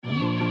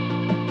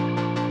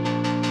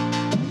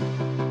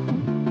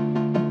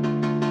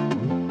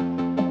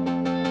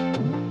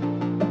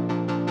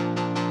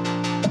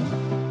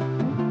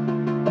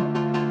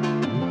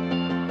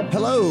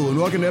Hello, and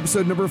welcome to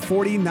episode number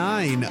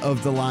 49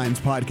 of the Lines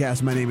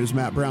Podcast. My name is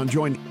Matt Brown,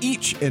 joined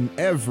each and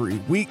every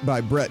week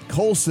by Brett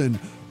Colson,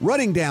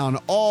 running down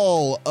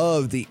all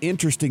of the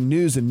interesting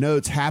news and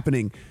notes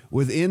happening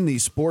within the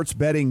sports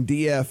betting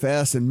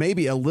DFS and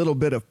maybe a little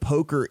bit of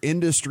poker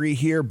industry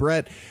here.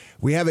 Brett,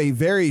 we have a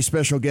very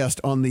special guest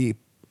on the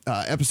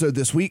episode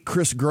this week,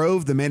 Chris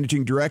Grove, the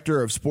managing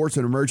director of sports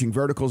and emerging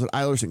verticals at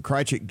Eilers &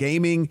 Krejcik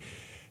Gaming.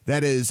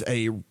 That is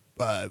a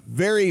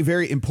very,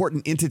 very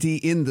important entity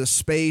in the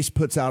space,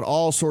 puts out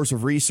all sorts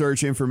of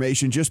research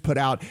information, just put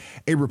out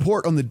a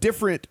report on the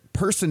different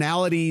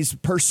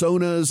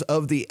personas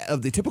of the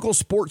typical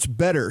sports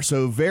bettor.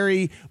 So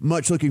very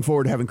much looking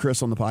forward to having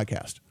Chris on the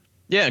podcast.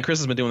 Yeah, and Chris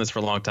has been doing this for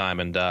a long time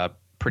and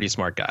pretty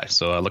smart guy.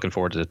 So looking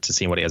forward to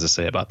seeing what he has to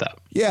say about that.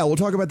 Yeah, we'll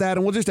talk about that,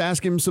 and we'll just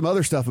ask him some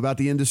other stuff about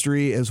the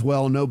industry as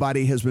well.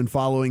 Nobody has been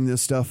following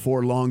this stuff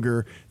for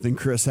longer than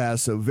Chris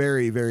has, so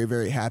very, very,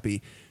 very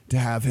happy to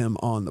have him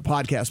on the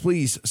podcast.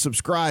 Please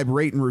subscribe,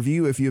 rate, and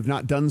review if you have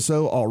not done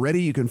so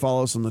already. You can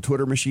follow us on the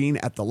Twitter machine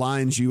at The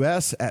Lines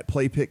US, at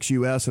PlayPicks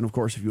US, and of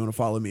course, if you want to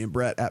follow me and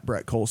Brett, at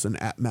Brett Colson,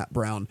 at Matt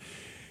Brown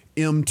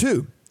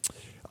M2.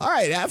 All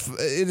right,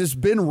 it has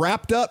been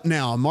wrapped up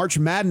now. March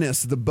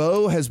Madness, the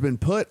bow has been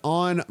put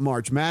on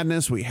March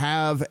Madness. We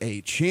have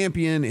a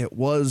champion. It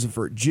was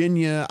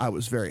Virginia. I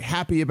was very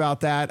happy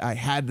about that. I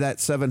had that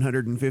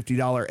 $750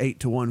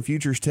 8-1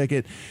 futures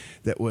ticket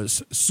that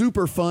was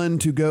super fun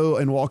to go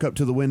and walk up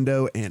to the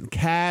window and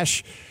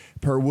cash.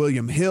 Per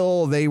William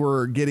Hill, they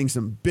were getting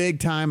some big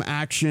time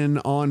action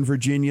on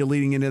Virginia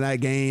leading into that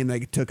game.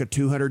 They took a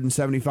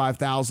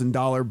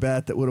 $275,000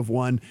 bet that would have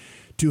won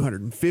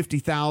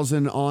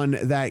 $250,000 on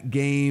that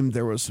game.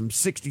 There was some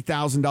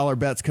 $60,000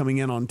 bets coming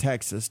in on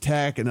Texas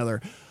Tech,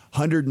 another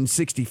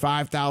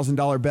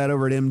 $165,000 bet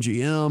over at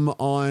MGM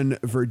on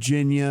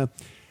Virginia.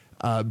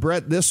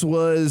 Brett, this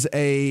was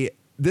a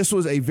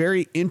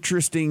very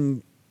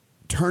interesting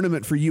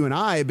tournament for you and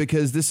I,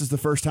 because this is the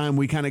first time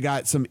we kind of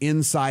got some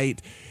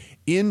insight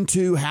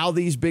into how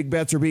these big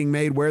bets are being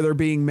made, where they're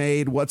being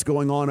made, what's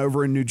going on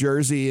over in New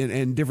Jersey,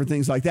 and different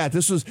things like that.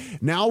 This was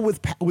now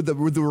with the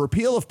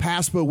repeal of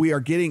PASPA, we are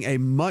getting a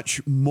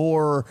much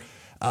more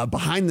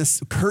behind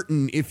the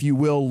curtain, if you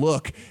will,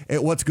 look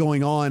at what's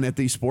going on at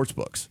these sports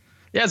books.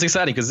 Yeah, it's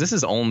exciting because this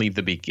is only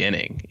the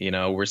beginning. You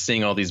know, we're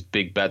seeing all these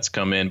big bets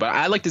come in, but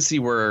I like to see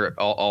where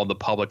all the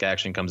public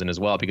action comes in as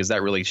well, because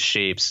that really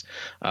shapes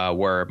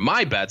where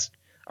my bets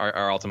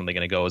are ultimately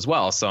going to go as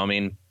well. So, I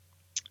mean,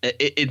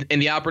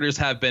 and the operators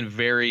have been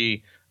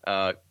very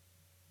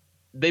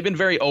they've been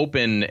very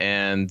open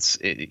and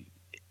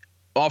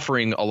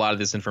offering a lot of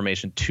this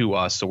information to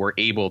us, so we're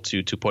able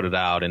to put it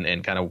out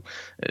and kind of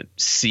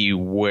see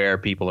where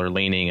people are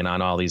leaning and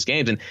on all these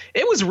games. And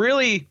it was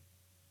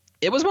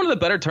one of the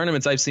better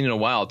tournaments I've seen in a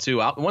while too.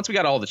 Once we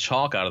got all the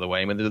chalk out of the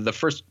way, I mean, the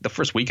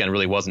first weekend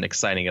really wasn't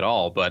exciting at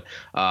all, but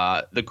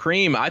the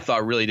cream I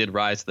thought really did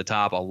rise to the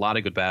top. A lot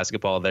of good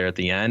basketball there at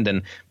the end,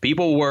 and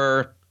people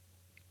were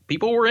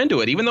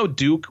into it. Even though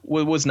Duke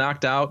was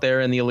knocked out there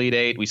in the Elite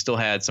Eight, we still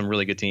had some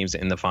really good teams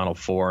in the Final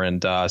Four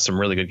and some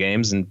really good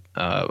games, and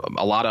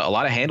a lot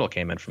of handle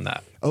came in from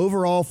that.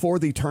 Overall for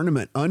the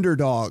tournament,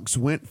 underdogs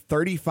went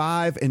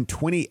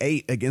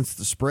 35-28 against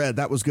the spread.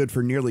 That was good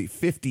for nearly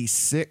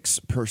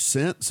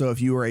 56%. So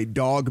if you were a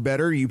dog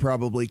bettor, you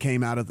probably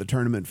came out of the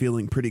tournament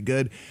feeling pretty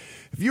good.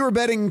 If you were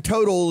betting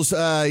totals,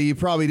 you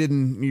probably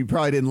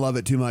didn't love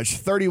it too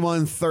much.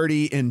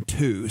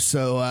 31-30-2.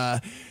 So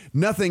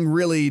nothing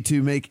really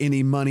to make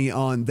any money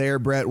on there.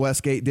 Brett,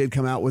 Westgate did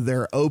come out with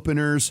their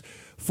openers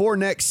for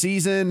next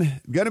season.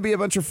 Going to be a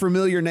bunch of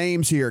familiar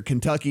names here.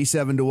 Kentucky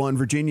 7-1,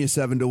 Virginia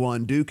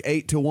 7-1, Duke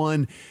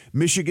 8-1,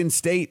 Michigan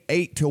State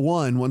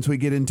 8-1. Once we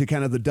get into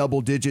kind of the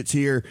double digits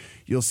here,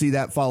 you'll see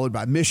that followed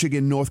by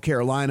Michigan, North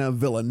Carolina,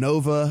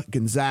 Villanova,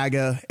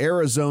 Gonzaga,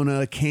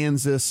 Arizona,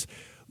 Kansas,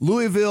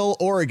 Louisville,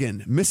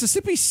 Oregon,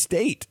 Mississippi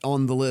State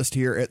on the list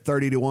here at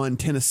 30-1,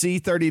 Tennessee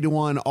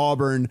 30-1,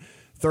 Auburn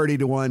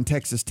 30-1,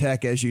 Texas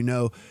Tech, as you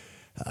know,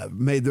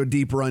 made their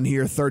deep run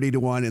here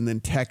 30-1, and then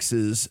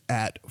Texas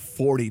at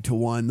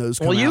 40-1. Those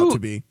come out to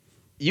be.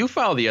 You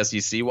follow the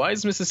SEC. Why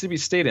is Mississippi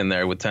State in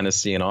there with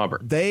Tennessee and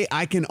Auburn?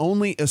 I can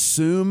only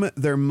assume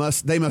they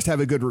must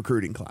have a good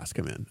recruiting class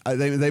come in.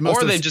 They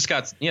must, or they've just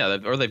got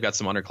or they've got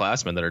some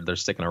underclassmen that they're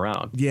sticking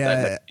around.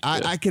 Yeah,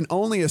 I can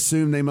only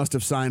assume they must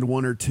have signed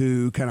one or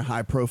two kind of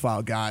high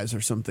profile guys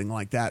or something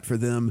like that for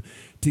them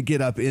to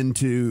get up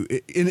into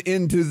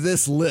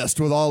this list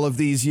with all of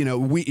these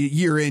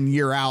year in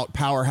year out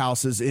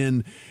powerhouses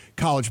in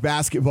college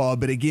basketball.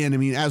 But again, I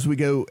mean, as we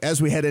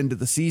head into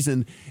the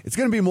season, it's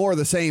going to be more of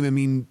the same. I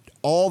mean,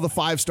 all the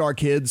 5-star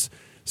kids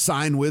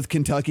sign with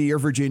Kentucky or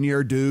Virginia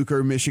or Duke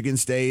or Michigan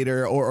State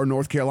or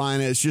North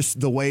Carolina. It's just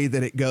the way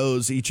that it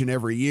goes each and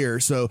every year.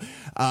 So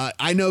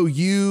I know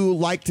you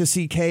like to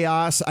see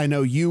chaos. I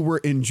know you were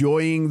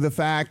enjoying the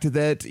fact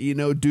that,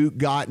 Duke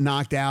got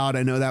knocked out.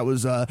 I know that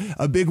was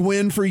a big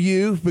win for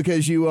you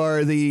because you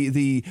are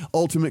the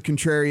ultimate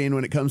contrarian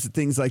when it comes to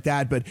things like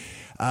that. But,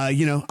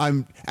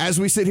 as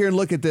we sit here and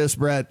look at this,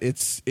 Brett,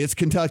 it's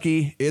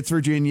Kentucky, it's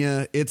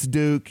Virginia, it's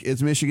Duke,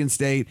 it's Michigan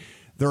State.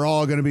 They're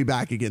all going to be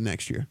back again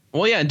next year.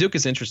 Well, yeah, and Duke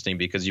is interesting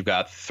because you've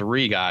got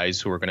 3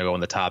 guys who are going to go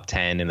in the top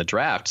 10 in the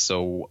draft.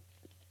 So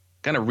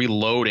kind of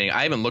reloading.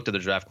 I haven't looked at the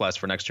draft class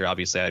for next year.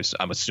 Obviously,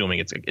 I'm assuming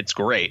it's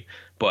great,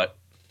 but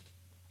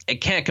it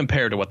can't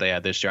compare to what they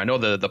had this year. I know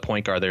the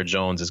point guard there,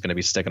 Jones, is going to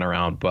be sticking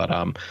around, but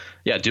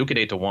Duke at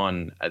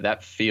 8-1.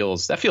 That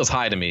feels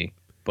high to me,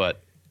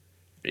 but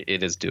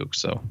it is Duke,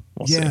 so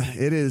we'll see. Yeah,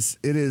 it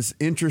is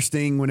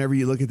interesting whenever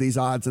you look at these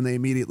odds and they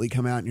immediately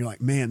come out and you're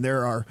like, man,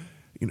 there are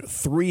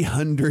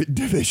 300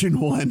 Division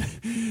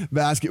I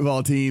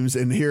basketball teams,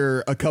 and here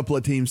are a couple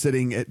of teams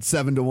sitting at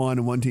 7-1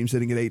 and one team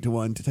sitting at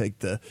 8-1 to take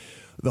the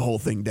whole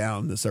thing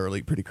down this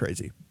early. Pretty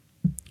crazy.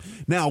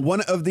 Now,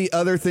 one of the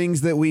other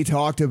things that we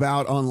talked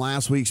about on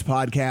last week's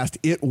podcast,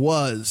 it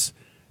was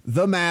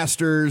the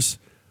Masters.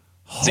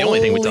 It's the only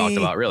thing we talked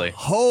about, really.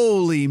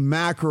 Holy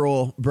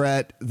mackerel,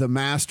 Brett, the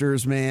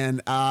Masters,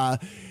 man.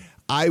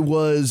 I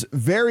was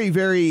very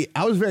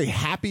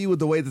happy with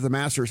the way that the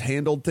Masters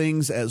handled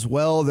things as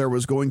well. There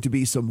was going to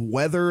be some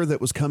weather that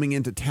was coming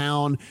into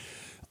town.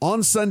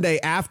 On Sunday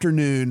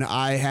afternoon,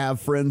 I have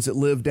friends that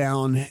live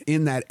down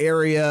in that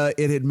area.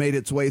 It had made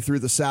its way through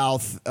the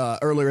South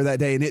earlier that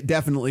day, and it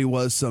definitely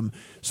was some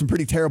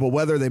pretty terrible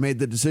weather. They made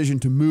the decision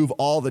to move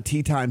all the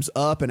tee times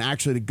up and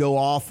actually to go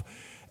off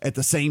at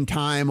the same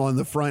time on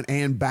the front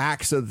and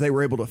back so that they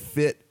were able to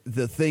fit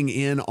the thing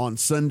in on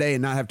Sunday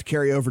and not have to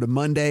carry over to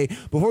Monday.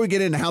 Before we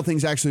get into how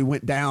things actually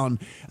went down,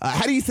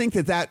 how do you think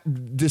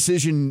that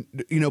decision,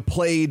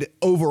 played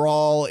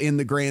overall in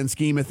the grand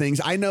scheme of things?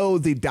 I know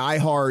the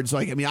diehards,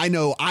 I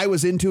know I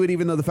was into it,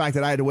 even though the fact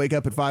that I had to wake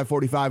up at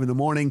 5:45 in the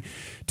morning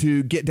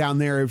to get down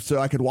there so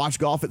I could watch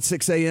golf at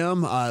 6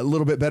 a.m. A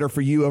little bit better for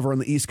you over on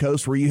the East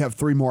Coast where you have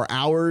 3 more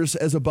hours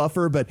as a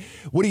buffer. But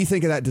what do you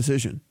think of that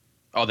decision?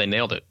 Oh, they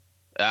nailed it.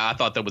 I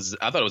thought it was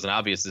an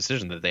obvious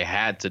decision that they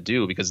had to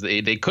do because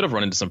they could have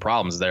run into some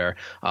problems there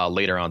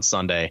later on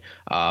Sunday.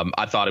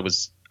 I thought it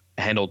was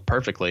handled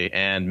perfectly.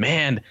 And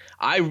man,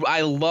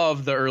 I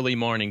love the early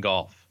morning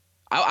golf.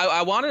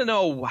 I want to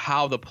know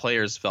how the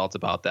players felt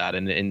about that.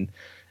 And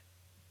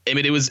I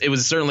mean, it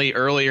was certainly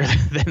earlier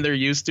than they're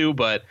used to,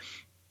 but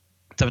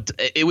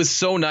it was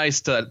so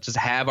nice to just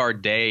have our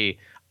day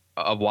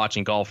of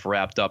watching golf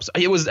wrapped up. So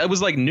it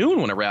was like noon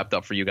when it wrapped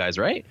up for you guys,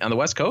 right? On the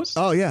West Coast?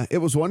 Oh yeah, it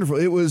was wonderful.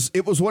 It was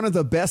one of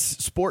the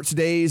best sports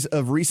days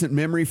of recent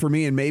memory for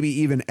me and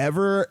maybe even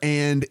ever.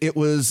 And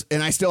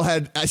I still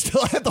had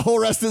the whole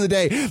rest of the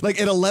day. Like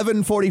at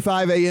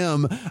 11:45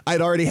 a.m., I'd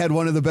already had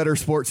one of the better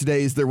sports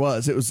days there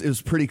was. It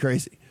was pretty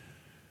crazy.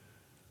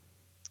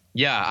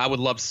 Yeah, I would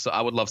love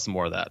some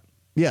more of that.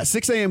 Yeah,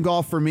 6 a.m.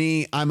 golf for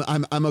me,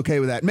 I'm okay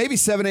with that. Maybe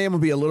 7 a.m. will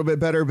be a little bit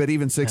better, but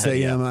even 6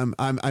 a.m.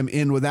 Yeah. I'm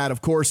in with that.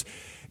 Of course,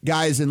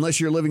 guys,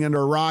 unless you're living under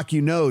a rock,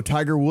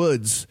 Tiger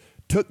Woods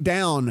took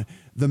down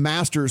the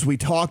Masters. We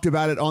talked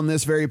about it on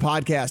this very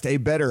podcast. A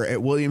bettor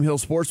at William Hill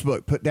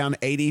Sportsbook put down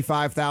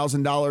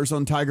 $85,000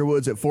 on Tiger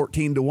Woods at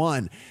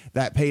 14-1.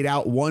 That paid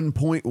out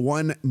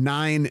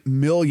 $1.19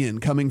 million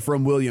coming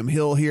from William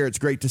Hill here. It's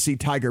great to see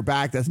Tiger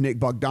back. That's Nick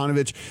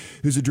Bogdanovich,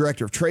 who's the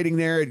director of trading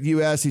there at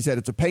US. He said,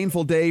 it's a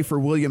painful day for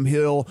William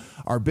Hill,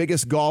 our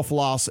biggest golf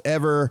loss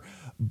ever,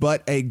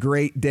 but a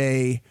great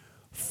day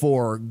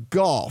for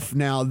golf.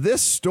 Now,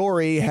 this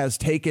story has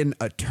taken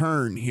a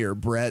turn here,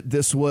 Brett.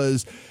 This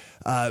was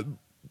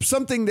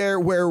something there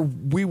where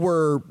we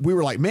were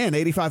like, man,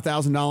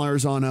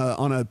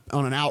 $85,000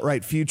 on an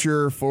outright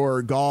future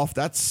for golf.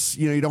 That's,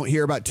 you don't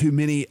hear about too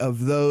many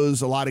of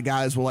those. A lot of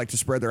guys will like to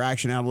spread their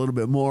action out a little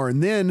bit more.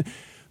 And then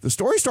the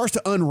story starts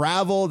to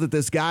unravel that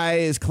this guy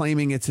is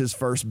claiming it's his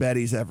first bet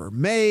he's ever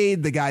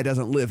made. The guy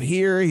doesn't live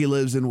here. He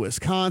lives in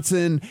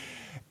Wisconsin.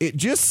 It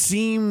just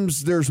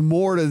seems there's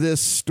more to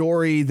this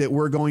story that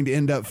we're going to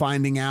end up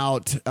finding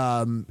out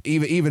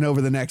even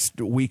over the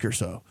next week or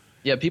so.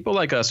 Yeah, people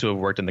like us who have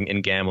worked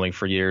in gambling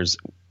for years,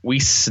 we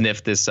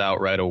sniffed this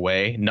out right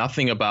away.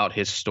 Nothing about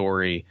his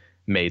story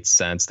made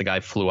sense. The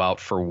guy flew out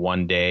for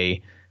one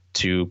day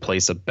to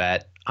place a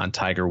bet on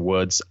Tiger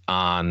Woods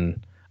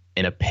on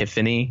an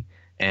Epiphany,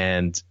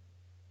 and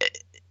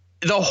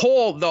the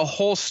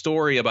whole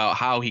story about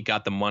how he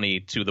got the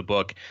money to the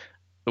book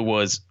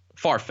was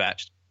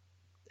far-fetched.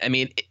 I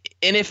mean,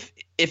 and if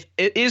it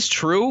is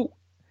true,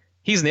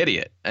 he's an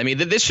idiot. I mean,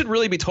 this should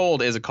really be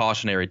told as a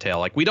cautionary tale.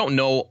 Like, we don't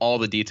know all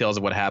the details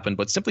of what happened,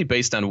 but simply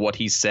based on what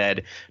he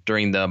said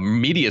during the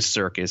media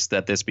circus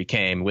that this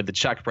became with the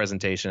check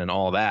presentation and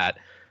all that,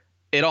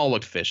 it all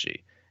looked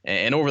fishy.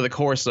 And over the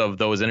course of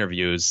those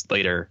interviews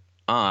later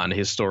on,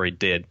 his story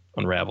did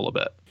unravel a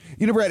bit.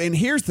 Brett, and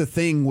here's the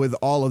thing with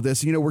all of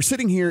this. We're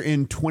sitting here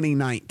in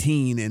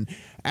 2019, and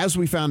as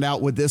we found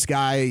out with this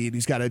guy,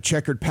 he's got a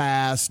checkered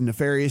past,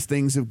 nefarious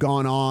things have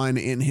gone on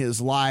in his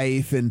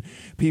life, and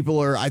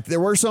there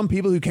were some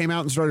people who came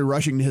out and started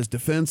rushing to his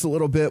defense a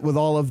little bit with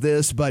all of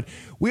this, but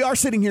we are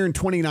sitting here in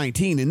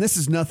 2019, and this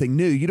is nothing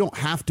new. You don't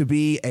have to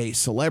be a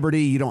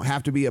celebrity. You don't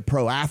have to be a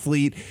pro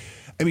athlete.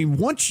 I mean,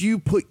 once you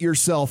put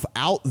yourself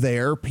out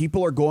there,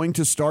 people are going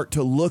to start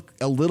to look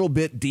a little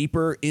bit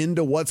deeper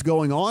into what's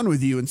going on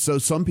with you. And so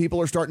some people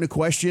are starting to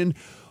question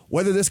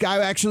whether this guy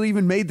actually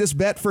even made this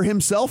bet for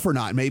himself or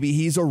not. Maybe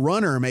he's a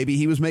runner. Maybe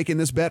he was making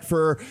this bet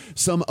for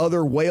some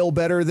other whale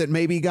better that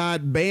maybe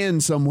got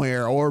banned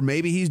somewhere. Or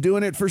maybe he's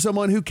doing it for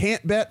someone who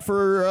can't bet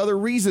for other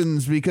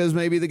reasons because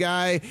maybe the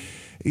guy,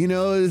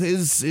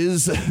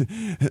 is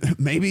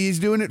maybe he's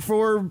doing it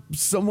for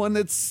someone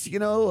that's,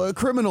 a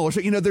criminal.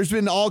 There's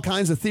been all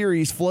kinds of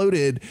theories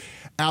floated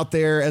out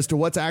there as to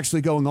what's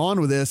actually going on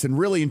with this. And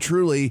really and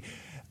truly,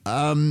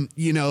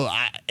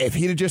 if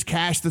he'd have just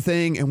cashed the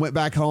thing and went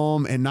back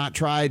home and not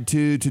tried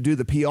to do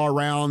the PR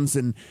rounds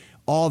and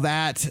all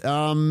that,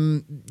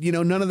 none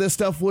of this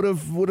stuff would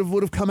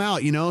have come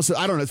out, So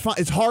I don't know.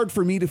 It's hard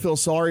for me to feel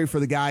sorry for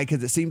the guy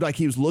because it seemed like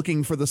he was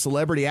looking for the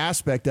celebrity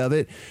aspect of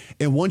it.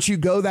 And once you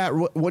go that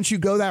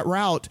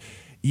route,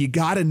 you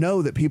got to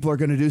know that people are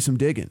going to do some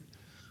digging.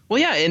 Well,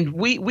 yeah, and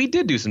we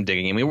did do some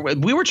digging.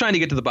 And we were trying to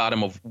get to the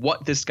bottom of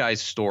what this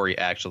guy's story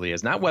actually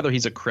is, not whether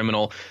he's a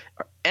criminal,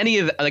 or any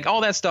of that, like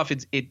all that stuff.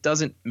 It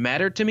doesn't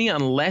matter to me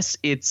unless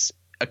it's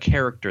a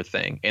character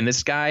thing. And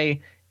this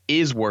guy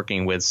is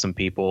working with some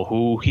people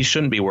who he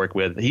shouldn't be working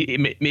with.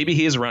 Maybe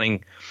he is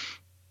running.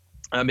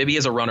 Maybe he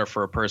is a runner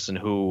for a person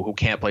who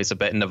can't place a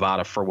bet in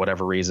Nevada for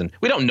whatever reason.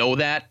 We don't know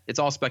that. It's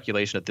all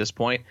speculation at this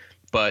point.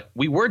 But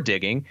we were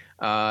digging,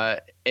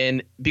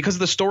 and because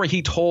the story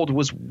he told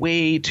was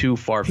way too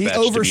far-fetched.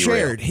 He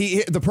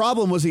overshared. The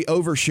problem was he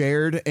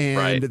overshared,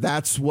 and right.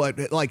 That's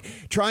what, like,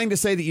 trying to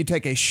say that you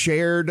take a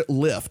shared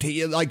lift.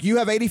 You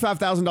have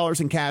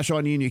 $85,000 in cash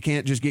on you, and you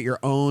can't just get your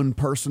own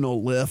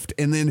personal lift,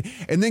 and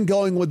then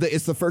going with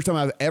it's the first time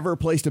I've ever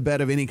placed a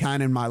bet of any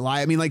kind in my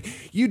life. I mean, like,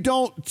 you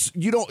don't.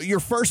 Your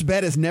first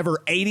bet is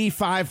never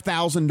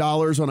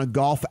 $85,000 on a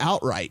golf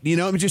outright.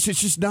 It's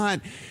just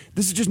not.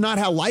 This is just not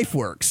how life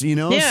works.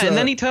 Yeah, and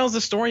then he tells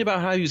the story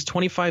about how he was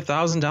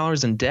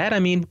 $25,000 in debt.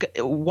 I mean,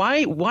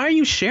 why are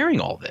you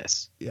sharing all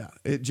this? Yeah,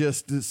 it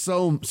just is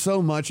so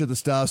much of the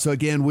stuff. So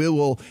again, we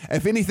will,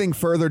 if anything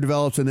further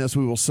develops in this,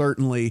 we will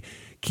certainly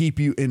keep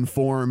you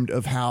informed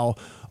of how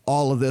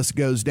all of this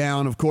goes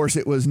down. Of course,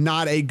 it was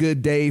not a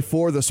good day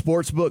for the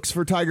sports books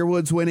for Tiger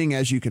Woods winning.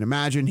 As you can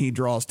imagine, he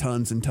draws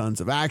tons and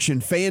tons of action.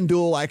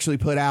 FanDuel actually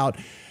put out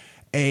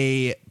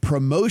a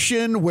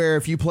promotion where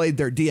if you played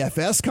their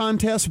DFS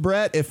contest,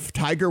 Brett, if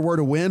Tiger were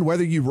to win,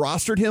 whether you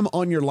rostered him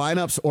on your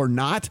lineups or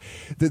not,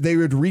 that they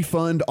would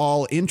refund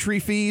all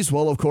entry fees.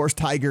 Well, of course,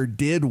 Tiger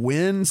did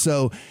win.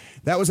 So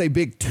that was a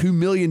big $2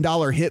 million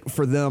hit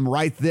for them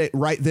right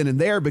then and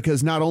there,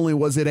 because not only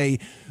was it a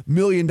 $1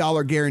 million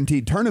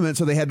guaranteed tournament,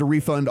 so they had to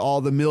refund all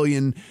the $1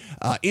 million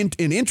in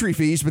entry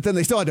fees, but then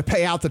they still had to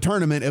pay out the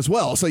tournament as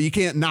well. So you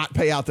can't not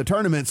pay out the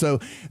tournament. So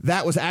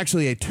that was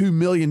actually a $2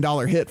 million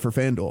hit for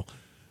FanDuel.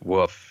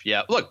 Woof.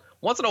 Yeah. Look,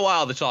 once in a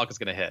while, the chalk is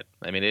going to hit.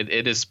 I mean,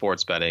 it is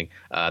sports betting.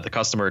 The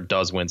customer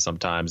does win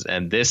sometimes.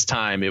 And this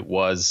time it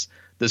was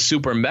the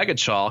super mega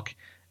chalk.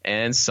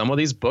 And some of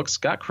these books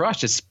got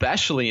crushed,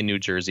 especially in New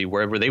Jersey,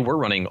 where they were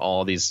running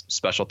all these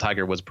special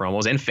Tiger Woods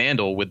promos, and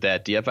FanDuel with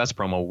that DFS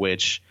promo,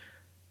 which,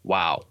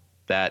 wow,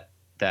 that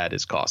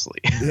is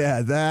costly.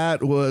 Yeah,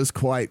 that was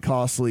quite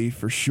costly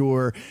for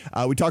sure.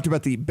 We talked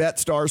about the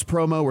BetStars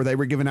promo where they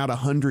were giving out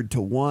 100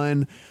 to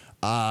 1.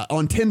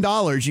 On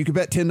 $10, you could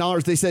bet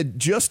 $10. They said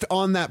just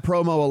on that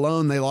promo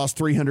alone, they lost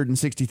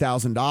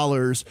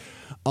 $360,000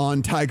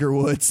 on Tiger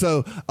Woods.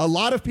 So a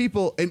lot of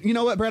people, and you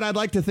know what, Brett, I'd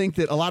like to think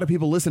that a lot of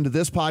people listen to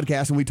this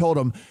podcast and we told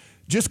them,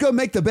 just go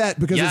make the bet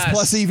because yes. It's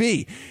plus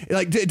EV.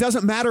 Like, it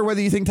doesn't matter whether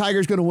you think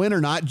Tiger's going to win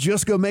or not.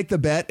 Just go make the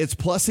bet. It's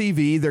plus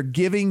EV. They're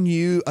giving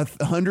you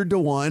 100 to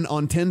 1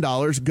 on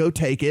 $10. Go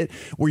take it.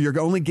 Where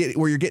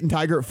you're getting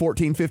Tiger at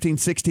 14, 15,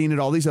 16 at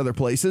all these other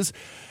places.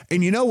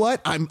 And you know what?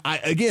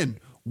 Again,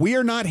 we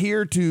are not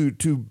here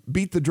to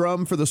beat the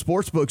drum for the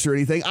sports books or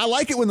anything. I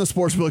like it when the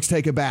sports books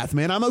take a bath,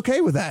 man. I'm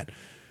okay with that.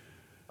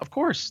 Of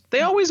course.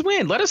 They always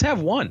win. Let us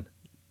have one.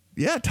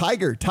 Yeah,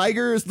 Tiger.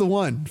 Tiger is the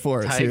one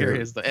for us. Tiger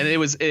is and it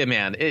was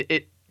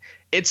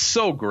it's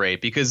so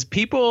great because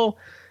people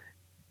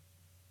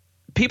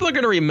are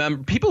going to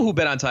remember, people who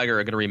bet on Tiger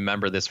are going to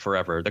remember this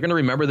forever. They're going to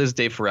remember this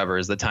day forever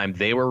as the time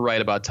they were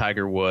right about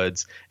Tiger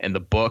Woods and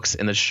the books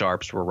and the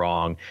sharps were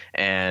wrong.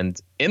 And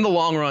in the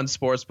long run,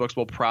 sports books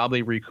will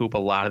probably recoup a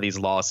lot of these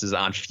losses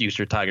on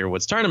future Tiger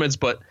Woods tournaments.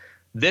 But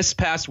this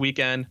past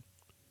weekend,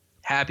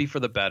 happy for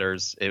the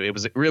bettors. It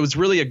was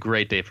really a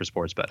great day for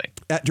sports betting.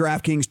 At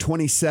DraftKings,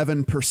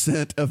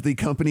 27% of the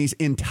company's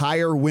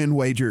entire win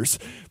wagers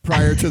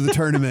prior to the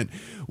tournament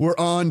were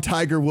on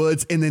Tiger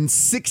Woods, and then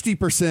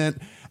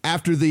 60%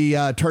 after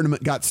the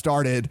tournament got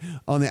started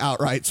on the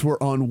outrights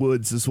were on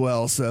Woods as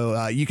well.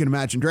 So you can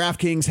imagine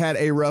DraftKings had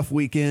a rough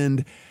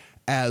weekend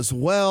as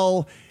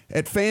well.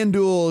 At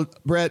FanDuel,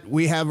 Brett,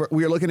 we are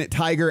looking at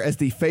Tiger as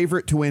the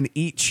favorite to win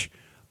each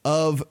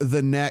of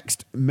the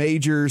next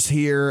majors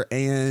here,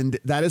 and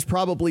that is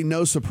probably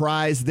no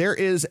surprise. There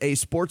is a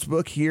sports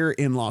book here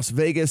in Las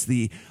Vegas.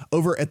 The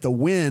over at the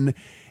Wynn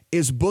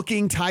is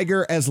booking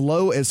Tiger as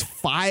low as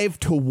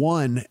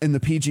 5-1 in the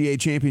PGA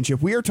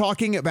Championship. We are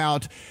talking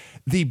about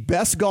the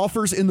best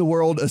golfers in the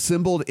world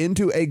assembled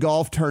into a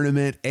golf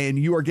tournament, and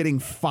you are getting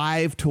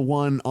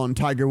 5-1 on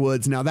Tiger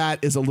Woods. Now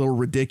that is a little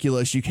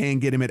ridiculous. You can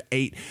get him at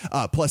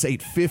plus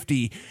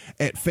 850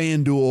 at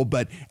FanDuel,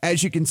 but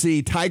as you can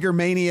see, Tiger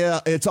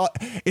Mania,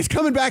 it's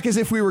coming back as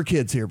if we were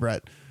kids here,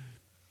 Brett.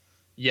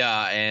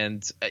 Yeah,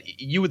 and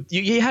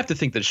you have to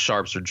think that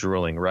sharps are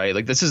drooling, right?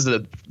 Like, this is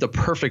the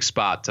perfect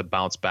spot to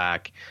bounce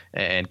back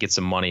and get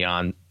some money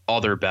on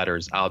other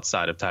bettors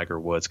outside of Tiger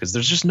Woods, because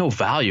there's just no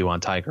value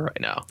on Tiger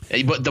right now.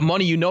 But the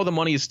money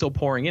is still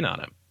pouring in on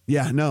him.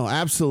 Yeah, no,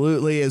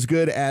 absolutely. As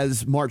good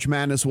as March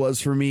Madness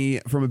was for me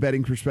from a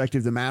betting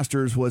perspective, the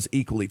Masters was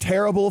equally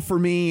terrible for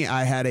me.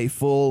 I had a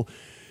full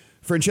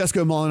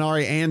Francesco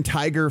Molinari and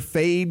Tiger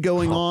fade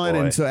going on. Boy.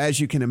 And so as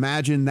you can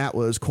imagine, that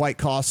was quite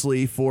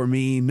costly for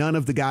me. None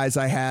of the guys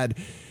I had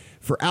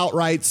for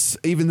outrights,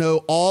 even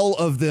though all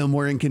of them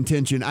were in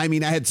contention. I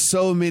mean, I had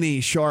so many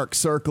sharks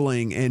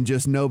circling and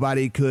just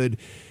nobody could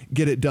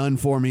get it done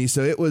for me.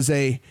 So it was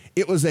a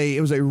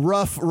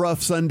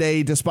rough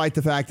Sunday, despite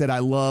the fact that I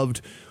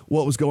loved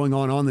what was going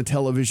on the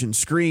television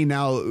screen.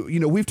 Now,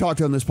 we've talked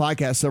on this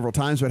podcast several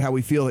times about how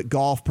we feel that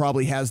golf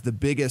probably has the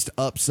biggest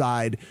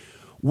upside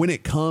when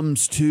it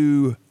comes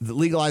to the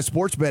legalized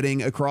sports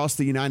betting across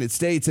the United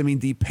States. I mean,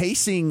 the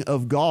pacing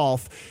of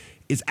golf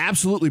is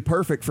absolutely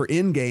perfect for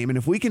in game. And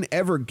if we can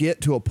ever get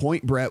to a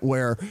point, Brett,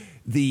 where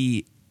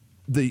the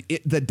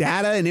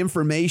data and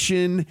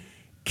information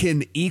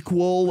can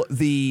equal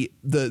the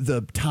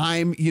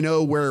time,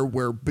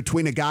 where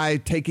between a guy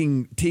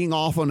teeing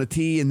off on a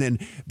tee and then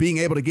being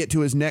able to get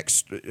to his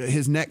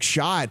next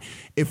shot,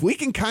 if we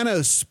can kind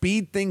of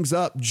speed things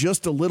up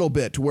just a little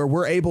bit to where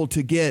we're able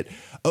to get,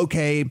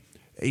 okay,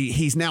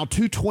 he's now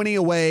 220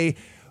 away.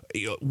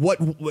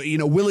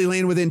 Will he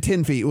land within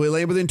 10 feet? Will he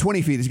land within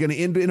 20 feet? Is he going to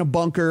end in a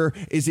bunker?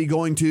 Is he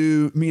going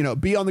to,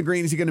 be on the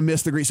green? Is he going to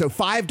miss the green? So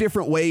 5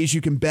 different ways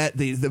you can bet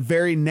the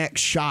very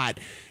next shot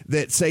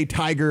that, say,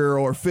 Tiger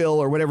or Phil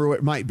or whatever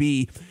it might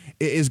be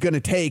is going to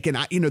take. And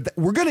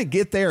we're going to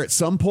get there at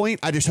some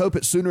point. I just hope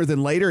it's sooner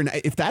than later. And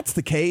if that's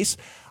the case,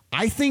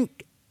 I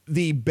think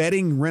the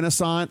betting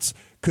renaissance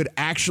could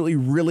actually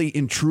really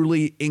and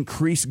truly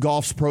increase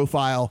golf's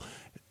profile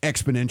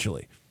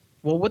exponentially.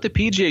 Well, what the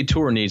PGA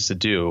Tour needs to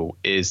do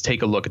is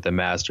take a look at the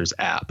Masters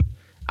app.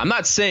 I'm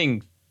not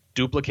saying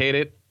duplicate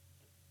it,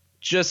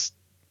 just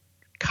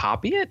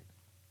copy it.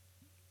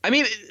 I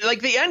mean, like,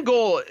 the end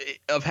goal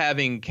of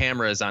having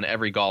cameras on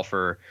every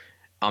golfer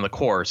on the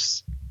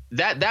course,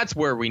 that's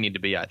where we need to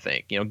be, I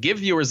think. Give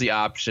viewers the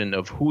option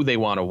of who they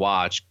want to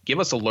watch. Give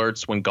us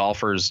alerts when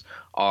golfers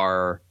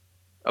are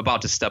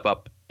about to step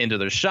up into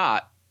their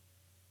shot.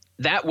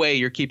 That way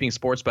you're keeping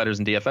sports bettors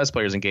and DFS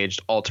players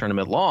engaged all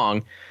tournament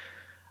long.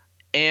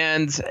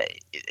 And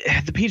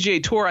the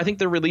PGA Tour, I think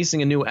they're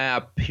releasing a new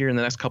app here in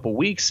the next couple of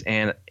weeks,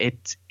 and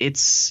it's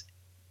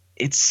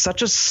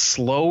such a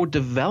slow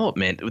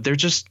development. They're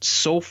just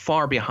so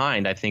far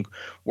behind, I think,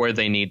 where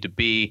they need to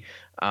be.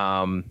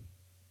 But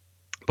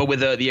with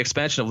the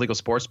expansion of legal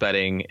sports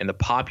betting and the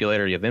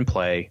popularity of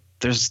in-play,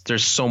 there's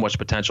so much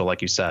potential,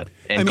 like you said.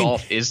 And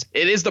golf is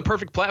the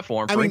perfect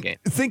platform for in-game.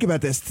 Think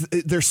about this.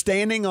 They're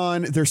standing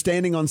on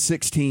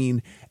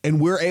 16, and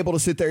we're able to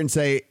sit there and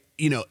say,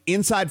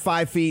 inside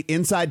 5 feet,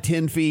 inside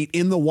 10 feet,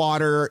 in the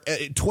water,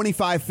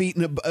 25 feet,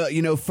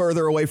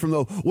 further away from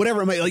the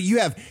whatever it may. Like, you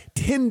have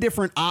 10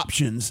 different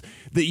options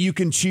that you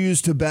can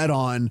choose to bet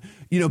on,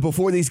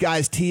 before these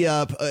guys tee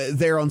up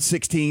there on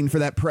 16 for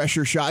that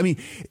pressure shot. I mean,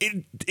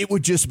 it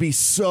would just be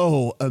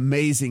so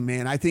amazing,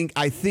 man. I think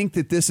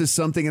that this is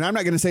something, and I'm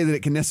not going to say that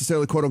it can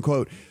necessarily, quote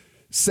unquote,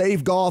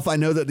 save golf. I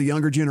know that the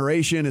younger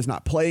generation is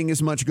not playing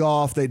as much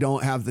golf. They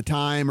don't have the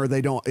time, or they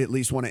don't at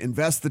least want to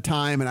invest the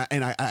time. And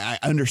I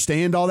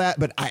understand all that,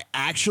 but I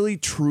actually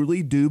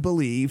truly do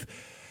believe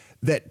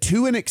that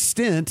to an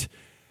extent,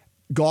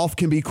 golf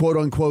can be, quote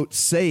unquote,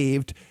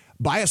 saved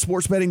by a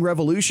sports betting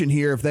revolution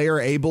here if they are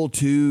able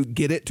to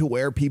get it to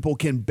where people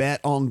can bet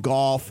on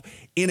golf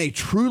in a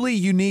truly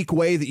unique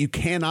way that you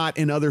cannot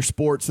in other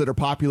sports that are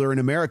popular in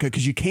America,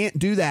 because you can't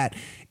do that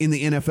in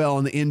the NFL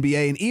and the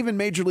NBA and even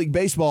Major League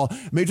Baseball.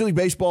 Major League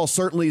Baseball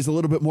certainly is a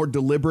little bit more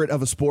deliberate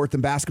of a sport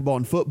than basketball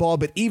and football,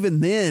 but even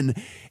then,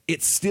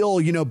 it's still,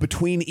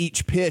 between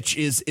each pitch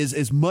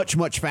is much,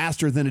 much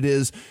faster than it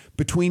is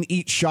between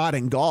each shot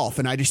in golf.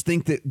 And I just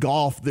think that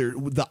golf,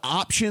 the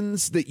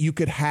options that you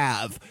could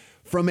have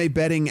from a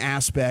betting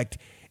aspect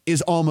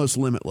is almost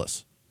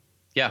limitless.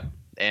 Yeah.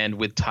 And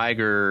with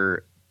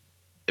Tiger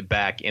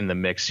back in the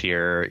mix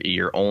here,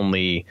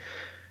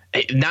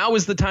 now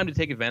is the time to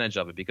take advantage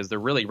of it, because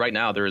right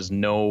now there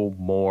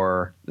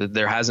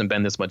hasn't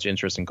been this much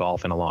interest in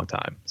golf in a long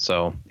time.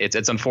 So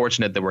it's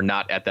unfortunate that we're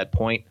not at that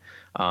point.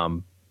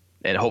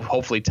 and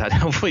hopefully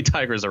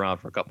Tiger's around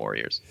for a couple more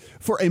years.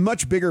 For a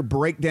much bigger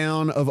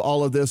breakdown of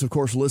all of this, of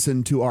course,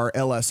 listen to our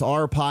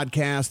LSR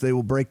podcast. They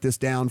will break this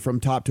down from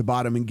top to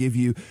bottom and give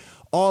you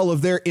all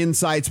of their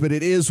insights, but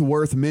it is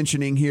worth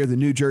mentioning here the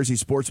New Jersey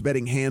sports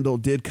betting handle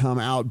did come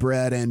out,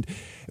 Brett, and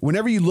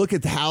whenever you look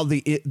at how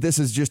this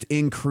has just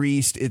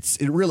increased, it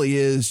really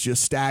is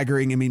just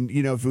staggering. I mean,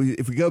 you know,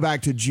 if we go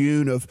back to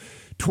June of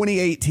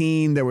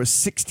 2018, there was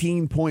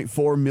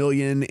 16.4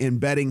 million in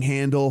betting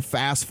handle.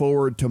 Fast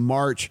forward to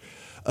March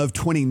of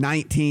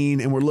 2019,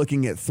 and we're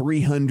looking at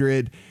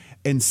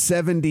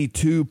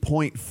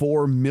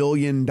 $372.4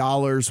 million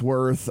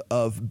worth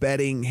of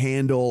betting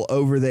handle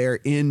over there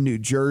in New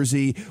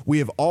Jersey. We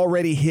have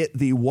already hit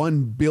the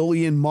 1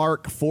 billion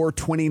mark for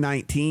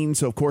 2019.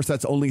 So, of course,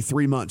 that's only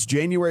 3 months,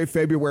 January,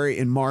 February,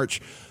 and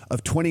March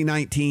of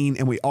 2019.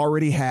 And we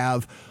already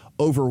have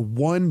over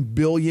 1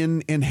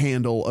 billion in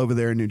handle over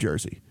there in New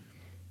Jersey.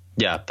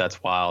 Yeah,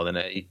 that's wild. And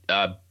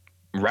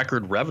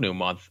record revenue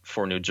month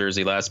for New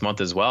Jersey last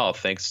month as well,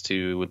 thanks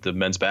to the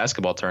men's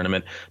basketball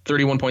tournament.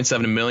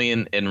 31.7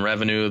 million in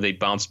revenue. They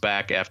bounced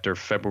back after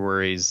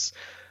February's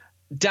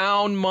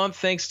down month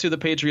thanks to the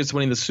Patriots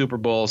winning the Super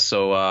Bowl.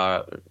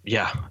 So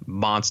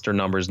monster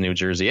numbers, New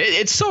Jersey.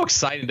 It's so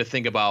exciting to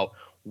think about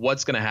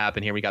what's going to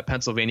happen here. We got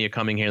Pennsylvania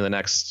coming here in the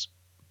next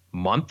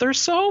month or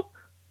so,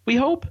 we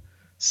hope.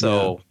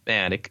 So,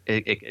 man,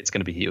 it's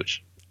going to be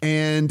huge.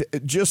 And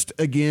just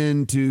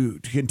again, to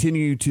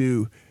continue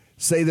to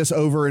say this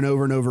over and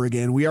over and over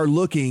again, we are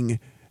looking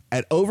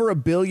at over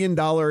 $1 billion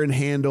in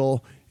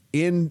handle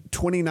in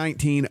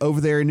 2019 over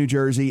there in New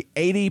Jersey.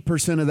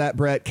 80% of that,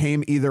 Brett,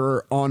 came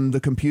either on the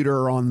computer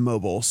or on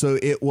mobile. So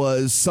it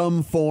was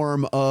some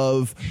form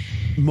of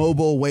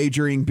mobile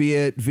wagering, be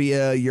it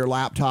via your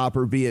laptop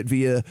or be it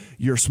via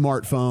your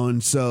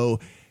smartphone.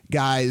 So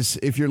guys,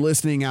 if you're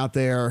listening out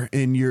there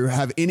and you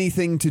have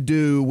anything to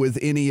do with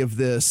any of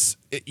this,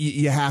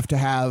 you have to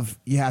have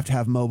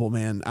mobile,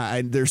 man.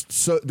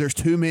 There's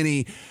too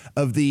many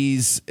of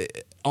these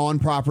on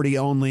property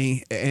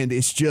only, and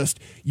it's just,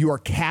 you are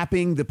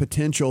capping the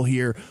potential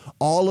here.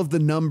 All of the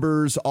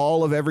numbers,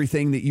 all of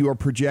everything that you are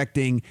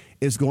projecting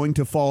is going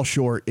to fall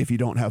short if you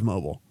don't have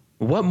mobile.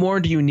 What more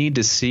do you need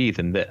to see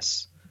than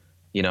this?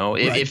 You know,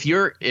 right.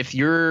 if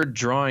you're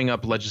drawing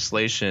up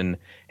legislation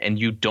and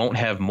you don't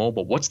have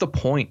mobile, what's the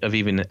point of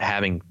even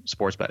having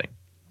sports betting?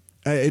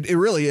 It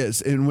really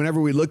is. And whenever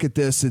we look at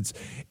this,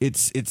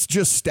 it's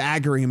just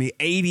staggering. I mean,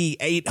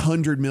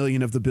 800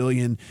 million of the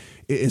billion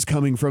is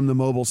coming from the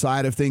mobile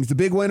side of things. The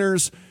big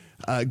winners,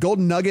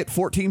 Golden Nugget,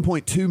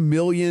 14.2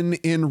 million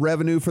in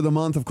revenue for the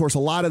month. Of course, a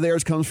lot of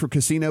theirs comes from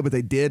casino, but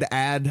they did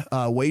add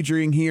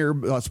wagering here,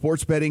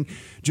 sports betting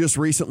just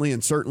recently,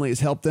 and certainly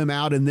has helped them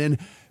out. And then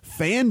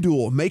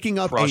FanDuel making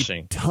up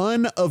a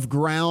ton of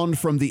ground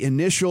from the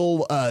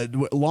initial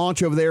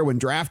launch over there when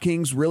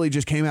DraftKings really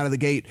just came out of the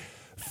gate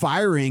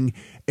firing.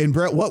 And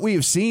Brett, what we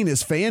have seen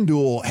is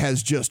FanDuel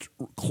has just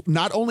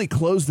not only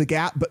closed the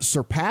gap, but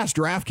surpassed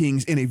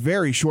DraftKings in a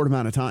very short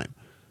amount of time.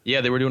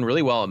 Yeah, they were doing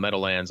really well at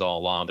Meadowlands all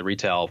along. The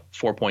retail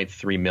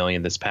 4.3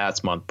 million this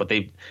past month, but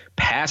they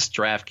passed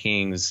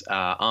DraftKings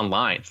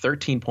online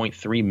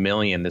 13.3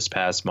 million this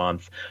past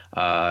month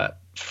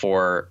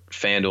for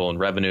FanDuel and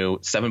revenue,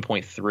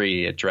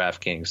 7.3 at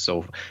DraftKings.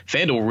 So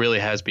FanDuel really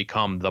has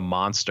become the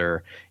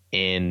monster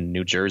in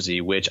New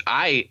Jersey, which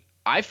I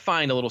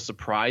find a little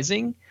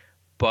surprising,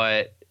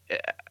 but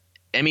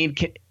I mean,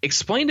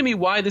 explain to me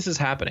why this is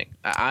happening.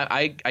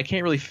 I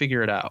can't really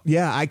figure it out.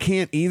 Yeah, I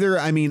can't either.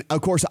 I mean,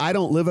 of course, I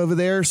don't live over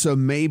there, so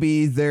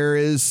maybe there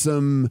is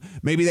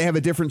maybe they have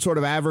a different sort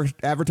of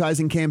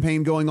advertising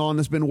campaign going on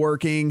that's been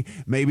working.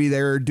 Maybe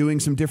they're doing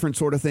some different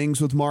sort of things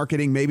with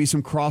marketing, maybe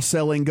some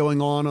cross-selling going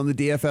on the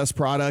DFS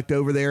product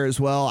over there as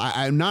well.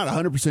 I'm not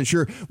 100%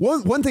 sure.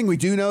 One thing we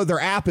do know, their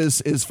app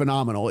is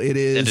phenomenal. It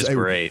is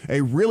great. A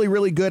really,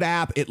 really good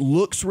app. It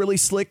looks really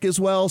slick as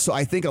well, so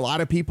I think a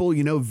lot of people,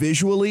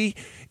 visually,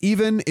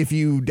 even if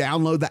you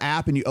download the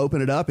app and you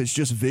open it up, it's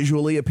just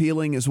visually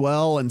appealing as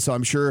well. And so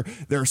I'm sure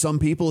there are some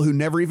people who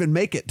never even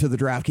make it to the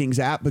DraftKings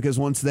app because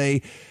once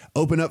they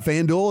open up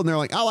FanDuel and they're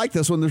like, I like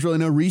this one, there's really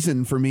no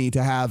reason for me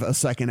to have a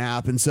second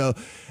app. And so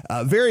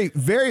very,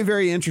 very,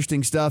 very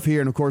interesting stuff here.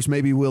 And of course,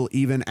 maybe we'll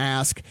even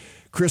ask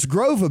Chris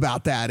Grove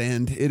about that.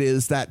 And it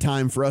is that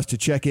time for us to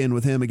check in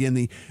with him again,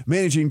 the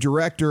managing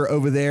director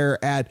over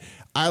there at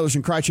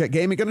Eilers & Krejcik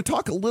Gaming. Going to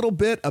talk a little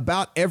bit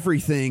about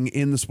everything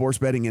in the sports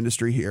betting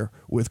industry here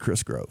with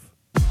Chris Grove.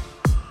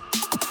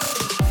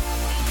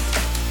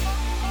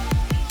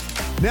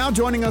 Now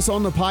joining us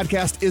on the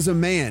podcast is a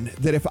man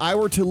that if I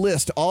were to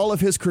list all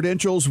of his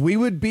credentials, we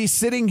would be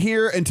sitting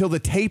here until the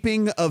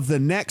taping of the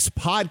next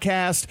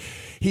podcast.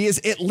 He is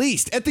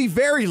at the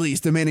very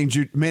least,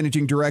 the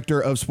managing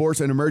director of sports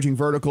and emerging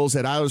verticals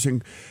at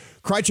Eilers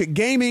 & Krejcik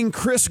Gaming.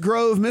 Chris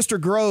Grove.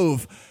 Mr.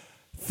 Grove,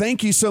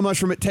 thank you so much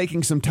for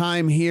taking some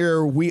time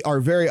here. We are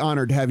very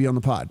honored to have you on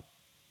the pod.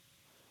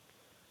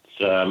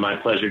 It's my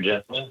pleasure,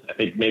 gentlemen. I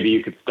think maybe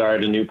you could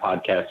start a new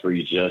podcast where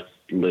you just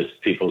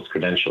list people's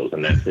credentials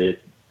and that's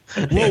it.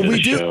 Well,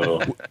 we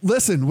do.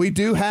 Listen, we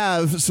do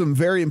have some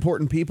very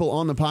important people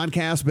on the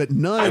podcast, but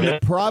none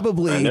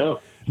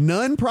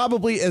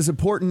probably as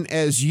important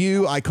as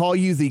you. I call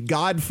you the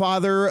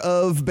godfather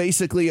of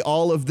basically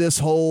all of this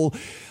whole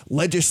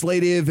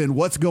legislative and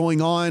what's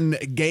going on,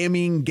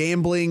 gambling,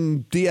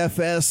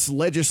 DFS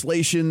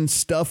legislation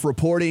stuff,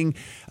 reporting.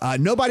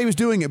 Nobody was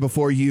doing it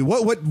before you.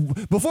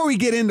 Before we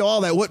get into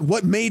all that,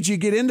 what made you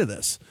get into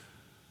this?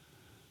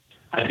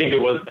 I think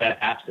it was that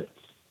absence.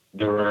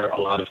 There were a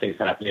lot of things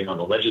happening on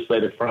the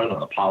legislative front, on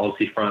the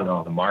policy front,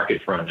 on the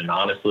market front, and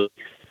honestly,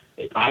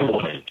 I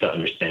wanted to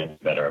understand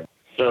better.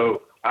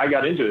 So I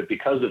got into it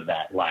because of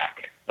that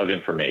lack of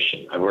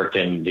information. I worked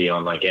in the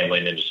online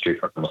gambling industry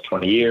for almost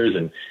 20 years,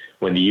 and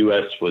when the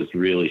U.S. was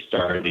really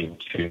starting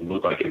to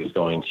look like it was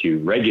going to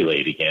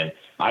regulate again,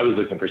 I was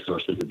looking for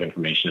sources of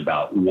information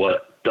about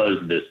what does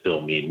this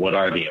bill mean? What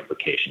are the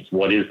implications?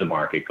 What is the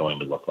market going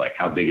to look like?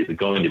 How big is it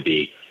going to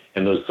be?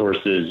 And those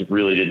sources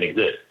really didn't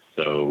exist.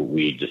 So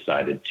we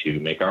decided to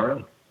make our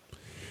own.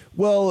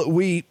 Well,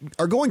 we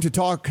are going to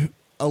talk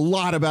a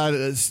lot about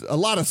a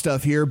lot of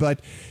stuff here, but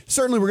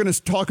certainly we're going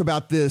to talk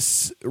about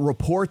this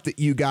report that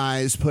you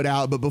guys put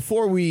out. But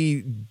before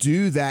we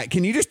do that,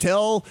 can you just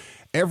tell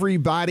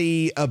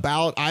everybody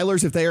about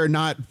Eilers if they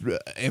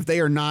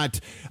are not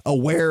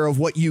aware of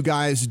what you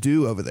guys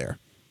do over there?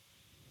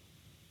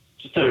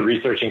 Just a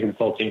research and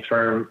consulting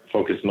firm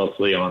focused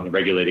mostly on the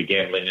regulated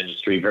gambling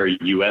industry, very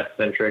U.S.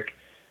 centric.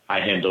 I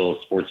handle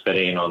sports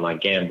betting and online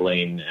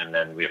gambling, and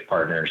then we have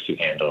partners who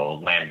handle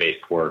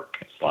land-based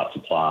work, slot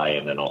supply,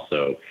 and then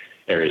also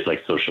areas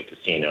like social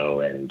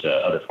casino and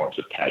other forms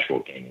of casual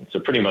gaming. So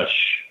pretty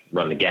much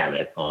run the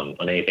gamut on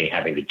anything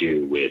having to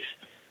do with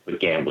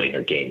gambling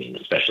or gaming,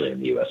 especially in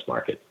the U.S.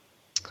 market.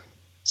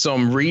 So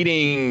I'm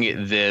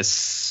reading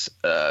this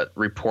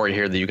report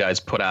here that you guys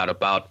put out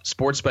about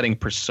sports betting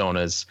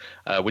personas,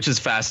 which is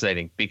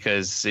fascinating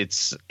because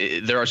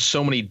there are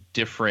so many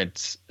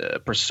different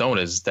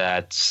personas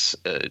that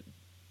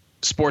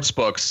sports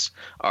books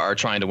are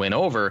trying to win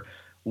over.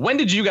 When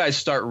did you guys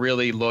start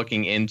really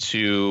looking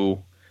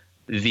into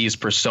these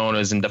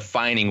personas and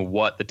defining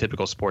what the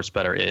typical sports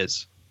bettor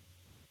is?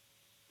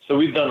 So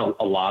we've done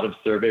a lot of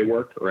survey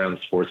work around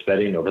sports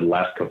betting over the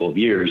last couple of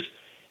years.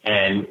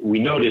 And we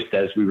noticed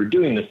as we were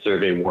doing the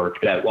survey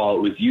work that while it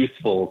was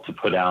useful to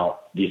put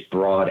out these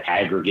broad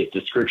aggregate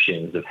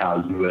descriptions of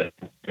how U.S.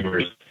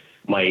 consumers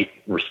might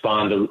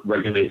respond to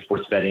regulated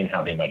sports betting,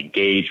 how they might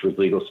engage with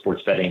legal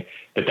sports betting,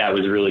 that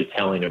was really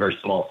telling a very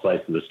small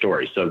slice of the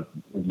story. So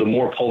the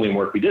more polling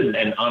work we did,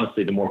 and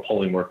honestly, the more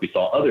polling work we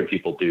saw other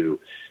people do,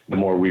 the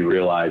more we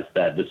realized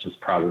that this was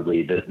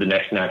probably the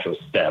next natural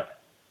step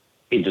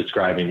in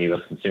describing the U.S.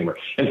 consumer.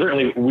 And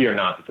certainly we are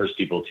not the first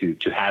people to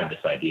have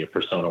this idea.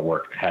 Persona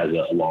work has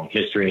a long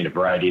history in a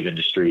variety of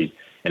industries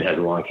and has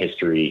a long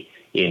history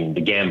in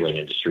the gambling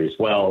industry as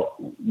well.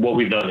 What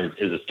we've done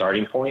is a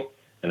starting point.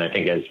 And I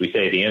think, as we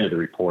say at the end of the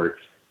report,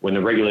 when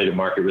the regulated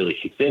market really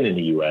kicks in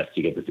the U.S.,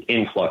 you get this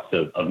influx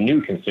of new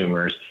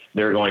consumers.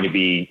 There are going to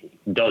be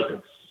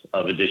dozens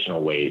of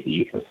additional ways that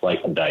you can slice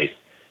and dice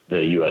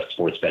the U.S.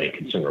 sports betting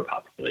consumer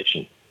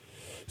population.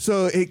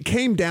 So it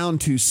came down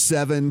to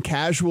 7: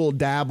 casual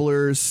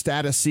dabblers,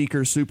 status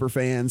seekers,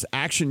 superfans,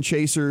 action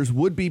chasers,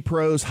 would-be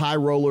pros, high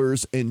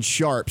rollers, and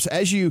sharps.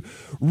 As you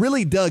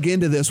really dug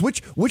into this,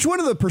 which one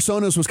of the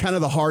personas was kind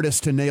of the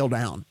hardest to nail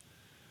down?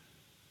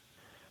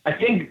 I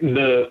think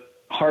the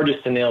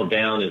hardest to nail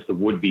down is the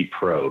would-be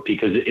pro,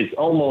 because it's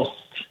almost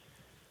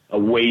a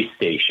way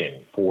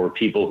station for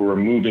people who are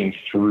moving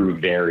through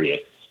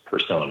various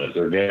personas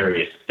or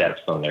various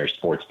steps on their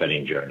sports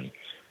betting journey.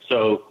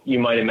 So you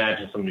might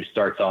imagine someone who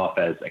starts off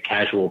as a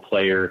casual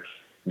player,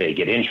 they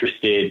get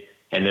interested,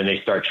 and then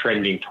they start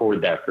trending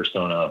toward that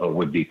persona of a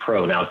would-be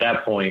pro. Now, at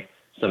that point,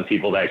 some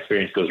people, that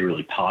experience goes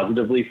really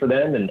positively for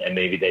them, and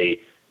maybe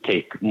they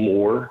take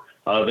more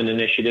of an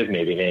initiative.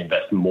 Maybe they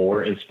invest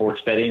more in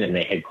sports betting, and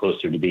they head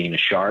closer to being a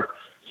sharp.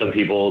 Some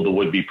people, the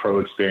would-be pro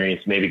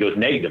experience maybe goes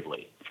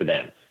negatively for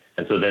them.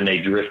 And so then they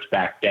drift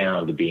back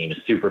down to being a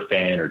super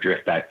fan or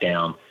drift back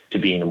down to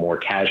being a more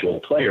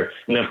casual player.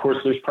 And of course,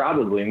 there's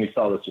probably, and we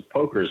saw this with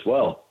poker as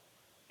well,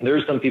 there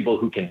are some people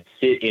who can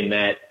sit in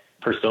that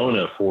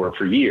persona for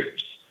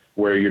years,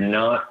 where you're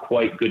not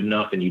quite good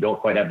enough and you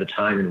don't quite have the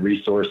time and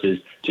resources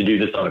to do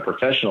this on a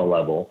professional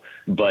level,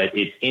 but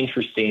it's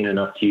interesting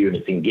enough to you and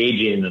it's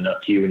engaging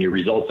enough to you, and your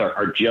results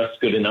are just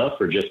good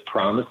enough or just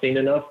promising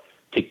enough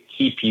to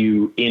keep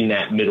you in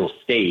that middle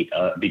state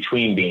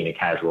between being a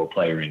casual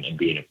player and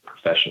being a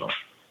professional.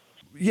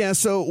 Yeah,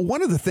 so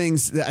one of the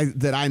things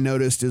that I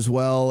noticed as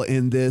well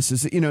in this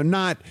is,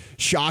 not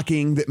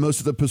shocking that most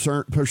of the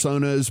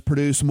personas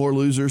produce more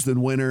losers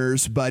than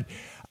winners, but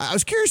I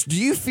was curious, do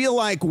you feel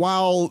like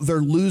while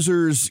they're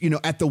losers,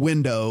 at the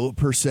window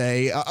per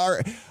se,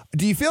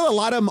 do you feel a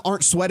lot of them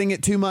aren't sweating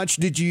it too much?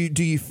 Do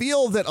you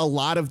feel that a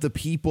lot of the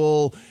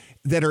people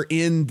that are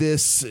in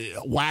this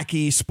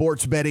wacky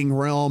sports betting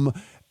realm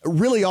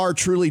really are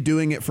truly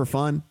doing it for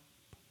fun?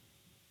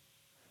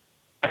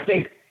 I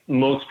think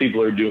most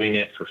people are doing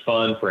it for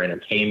fun, for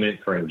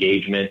entertainment, for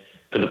engagement.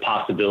 for the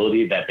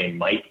possibility that they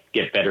might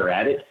get better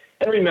at it.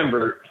 And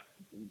remember,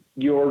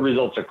 your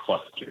results are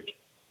clustered,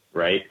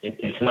 right?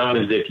 It's not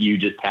as if you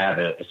just have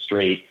a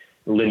straight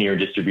linear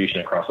distribution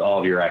across all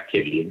of your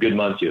activity. You have good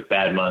months, you have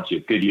bad months, you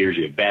have good years,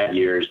 you have bad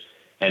years.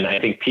 And I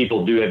think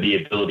people do have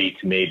the ability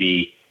to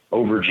maybe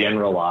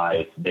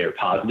overgeneralize their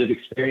positive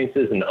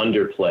experiences and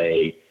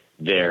underplay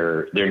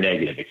their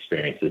negative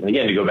experiences. And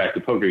again, to go back to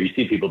poker, you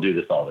see people do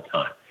this all the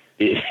time.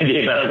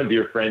 The amount of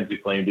your friends who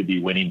claim to be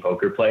winning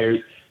poker players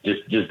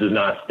just does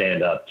not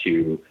stand up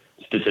to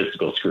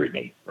statistical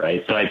scrutiny,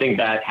 right? So I think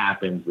that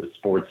happens with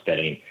sports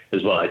betting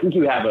as well. I think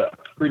you have a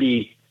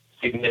pretty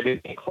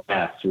significant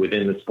class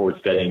within the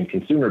sports betting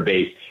consumer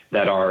base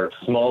that are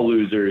small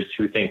losers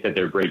who think that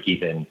they're break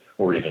even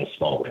or even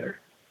small winner.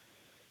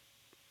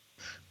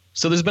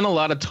 So there's been a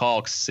lot of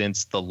talk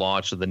since the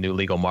launch of the new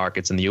legal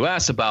markets in the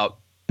U.S. about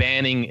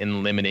banning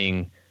and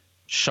limiting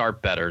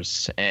sharp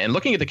bettors. And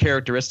looking at the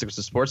characteristics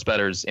of sports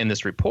bettors in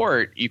this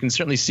report, you can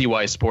certainly see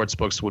why sports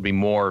books would be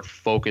more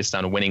focused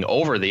on winning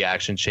over the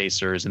action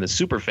chasers and the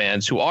super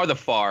fans, who are the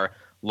far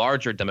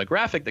larger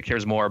demographic that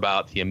cares more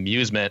about the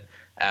amusement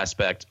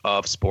aspect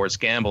of sports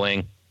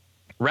gambling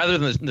rather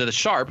than the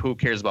sharp who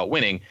cares about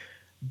winning.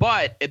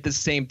 But at the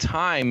same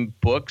time,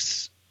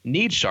 books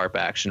need sharp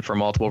action for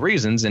multiple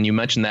reasons. And you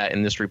mentioned that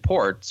in this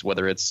report,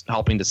 whether it's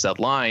helping to set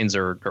lines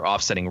or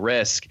offsetting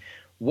risk.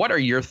 What are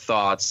your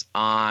thoughts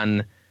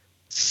on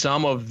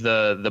some of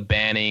the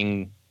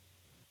banning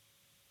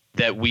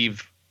that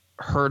we've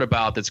heard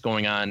about that's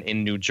going on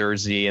in New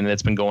Jersey and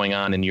that's been going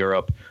on in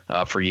Europe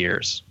for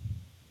years?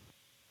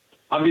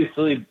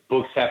 Obviously,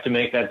 books have to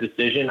make that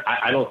decision.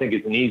 I don't think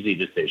it's an easy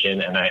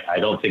decision, and I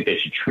don't think they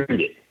should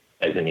treat it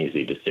as an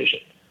easy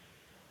decision.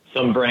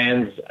 Some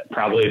brands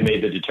probably have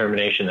made the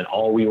determination that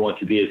all we want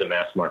to be is a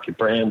mass market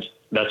brand.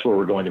 That's where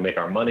we're going to make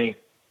our money.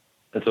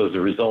 And so as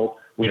a result,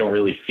 we don't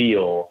really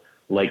feel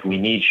like we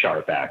need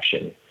sharp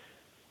action.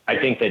 I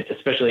think that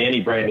especially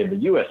any brand in the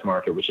U.S.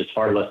 market, which is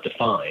far less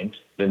defined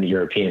than the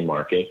European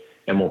market,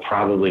 and will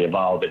probably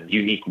evolve in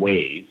unique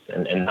ways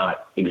and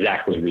not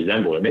exactly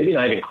resemble, or maybe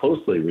not even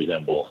closely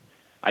resemble.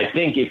 I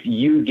think if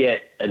you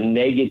get a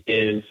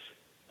negative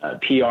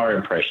PR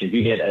impression, if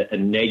you get a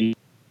negative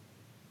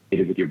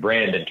with your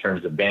brand in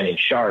terms of banning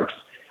sharps,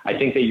 I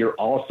think that you're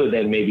also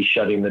then maybe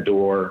shutting the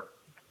door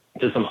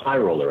to some high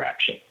roller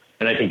action.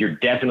 And I think you're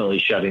definitely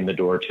shutting the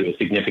door to a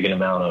significant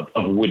amount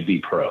of would-be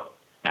pro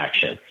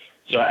action.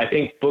 So I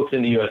think books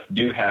in the U.S.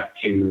 do have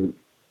to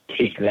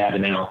take that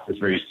analysis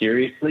very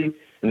seriously,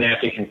 and they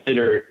have to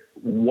consider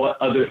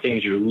what other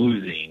things you're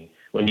losing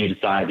when you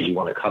decide that you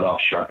want to cut off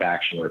sharp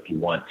action or if you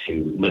want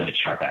to limit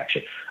sharp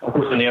action. Of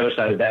course, on the other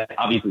side of that,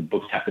 obviously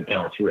books have to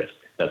balance risk.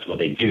 That's what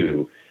they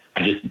do.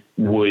 I just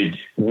would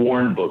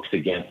warn books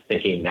against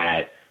thinking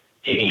that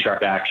taking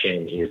sharp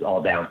action is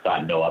all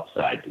downside, no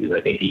upside, because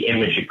I think the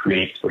image it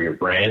creates for your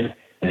brand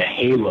and the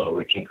halo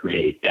it can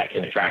create that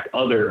can attract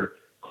other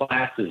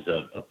classes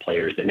of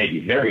players that may be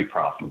very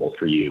profitable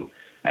for you.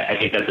 I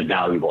think that's a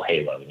valuable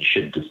halo, and you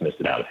shouldn't dismiss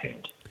it out of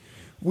hand.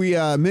 We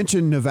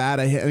mentioned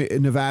Nevada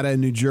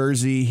and New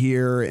Jersey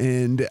here,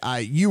 and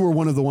you were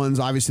one of the ones,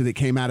 obviously, that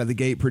came out of the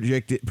gate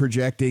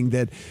projecting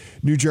that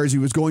New Jersey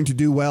was going to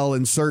do well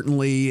and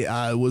certainly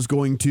was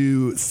going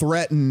to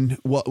threaten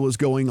what was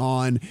going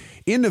on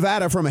in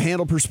Nevada from a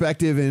handle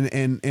perspective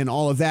and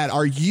all of that.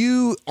 Are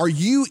you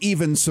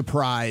even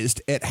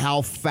surprised at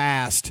how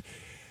fast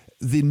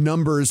the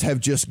numbers have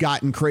just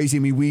gotten crazy? I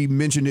mean, we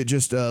mentioned it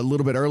just a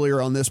little bit earlier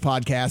on this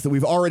podcast that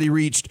we've already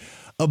reached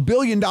 $1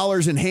 billion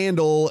in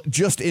handle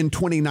just in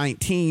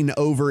 2019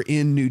 over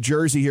in New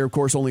Jersey here. Of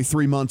course, only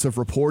 3 months of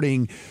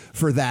reporting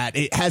for that.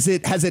 Has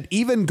it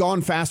even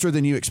gone faster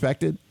than you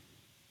expected?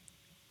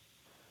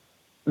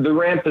 The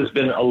ramp has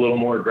been a little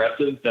more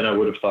aggressive than I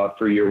would have thought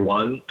for year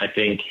one. I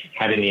think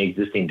having the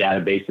existing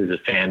databases of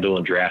FanDuel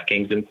and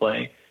DraftKings in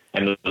play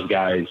and those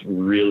guys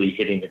really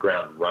hitting the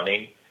ground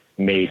running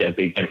made a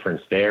big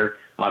difference there.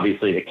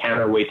 Obviously, the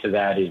counterweight to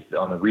that is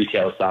on the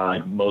retail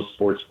side. Most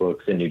sports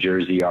books in New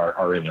Jersey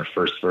are in their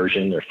first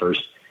version, their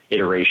first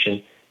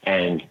iteration.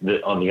 And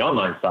on the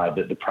online side,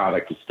 the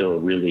product is still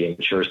really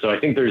immature. So I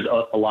think there's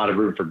a lot of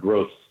room for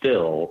growth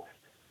still.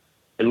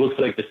 It looks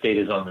like the state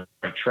is on the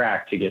right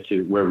track to get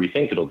to where we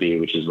think it'll be,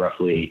 which is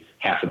roughly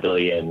 $500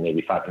 million,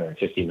 maybe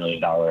 $550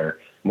 million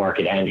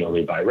market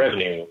annually by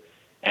revenue.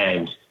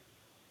 And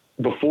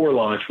before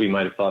launch, we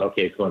might have thought,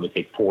 okay, it's going to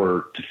take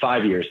 4 to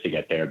 5 years to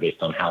get there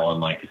based on how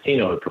online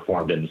casino had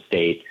performed in the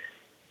state.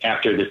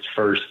 After this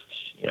first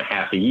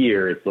half a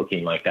year, it's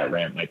looking like that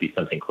ramp might be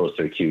something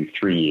closer to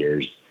 3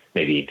 years,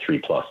 maybe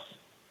 3+.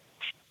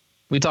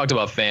 We talked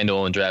about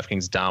FanDuel and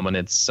DraftKings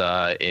dominance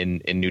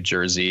in New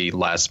Jersey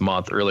last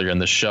month earlier in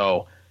the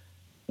show.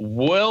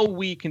 Will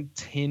we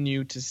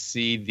continue to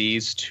see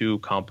these two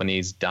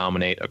companies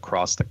dominate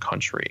across the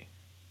country?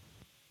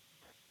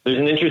 There's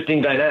an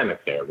interesting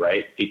dynamic there,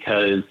 right?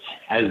 Because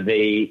as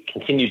they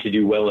continue to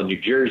do well in New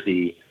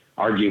Jersey,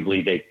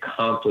 arguably they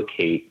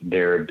complicate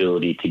their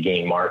ability to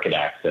gain market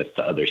access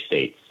to other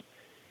states.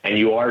 And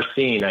you are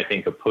seeing, I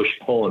think, a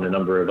push-pull in a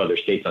number of other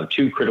states on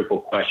two critical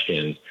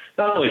questions,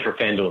 not only for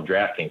FanDuel and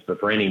DraftKings, but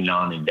for any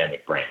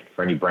non-endemic brand,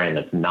 for any brand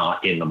that's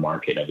not in the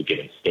market of a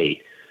given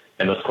state.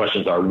 And those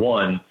questions are,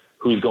 one,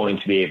 who's going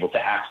to be able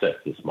to access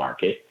this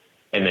market?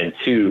 And then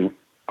two,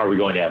 are we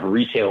going to have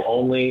retail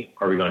only?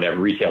 Are we going to have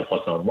retail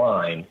plus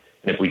online?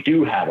 And if we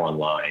do have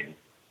online,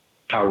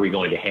 how are we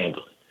going to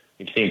handle it?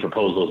 We've seen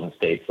proposals in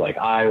states like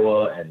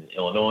Iowa and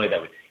Illinois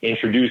that would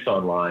introduce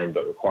online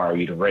but require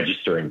you to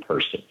register in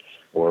person,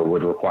 or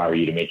would require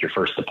you to make your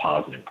first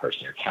deposit in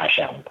person or cash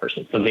out in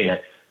person, something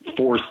that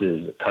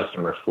forces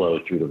customer flow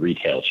through the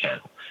retail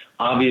channel.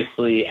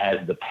 Obviously,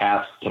 as the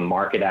paths to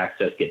market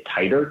access get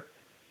tighter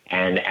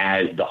and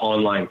as the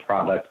online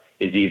product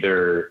is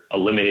either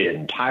eliminated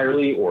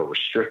entirely or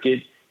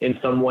restricted in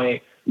some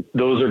way,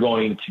 those are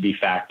going to be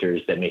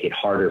factors that make it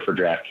harder for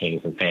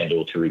DraftKings and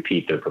FanDuel to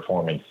repeat their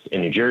performance in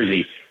New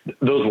Jersey.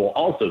 Those will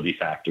also be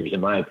factors,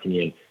 in my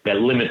opinion, that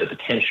limit the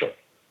potential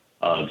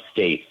of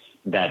states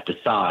that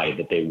decide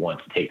that they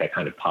want to take that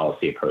kind of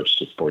policy approach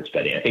to sports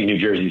betting. I think New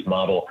Jersey's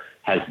model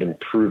has been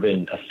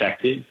proven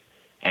effective,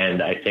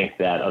 and I think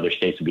that other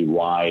states would be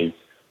wise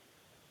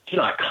to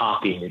not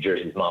copy New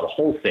Jersey's model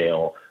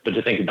wholesale, but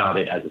to think about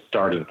it as a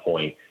starting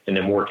point and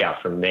then work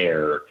out from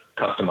there,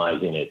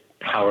 customizing it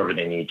however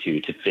they need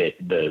to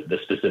fit the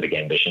specific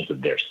ambitions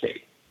of their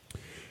state.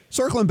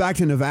 Circling back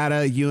to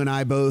Nevada, you and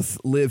I both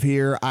live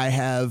here. I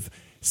have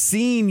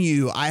seen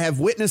you. I have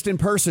witnessed in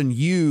person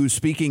you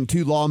speaking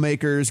to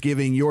lawmakers,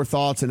 giving your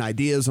thoughts and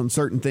ideas on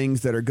certain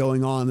things that are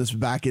going on. This was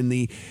back in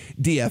the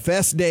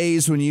DFS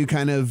days when you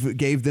kind of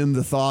gave them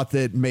the thought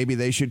that maybe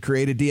they should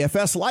create a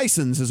DFS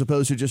license as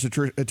opposed to just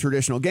a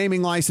traditional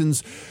gaming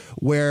license,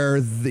 where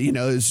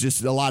it's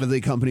just a lot of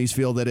the companies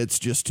feel that it's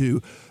just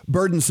too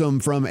burdensome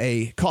from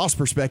a cost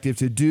perspective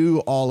to do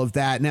all of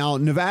that. Now,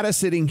 Nevada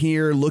sitting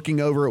here looking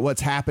over at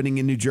what's happening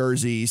in New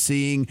Jersey,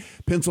 seeing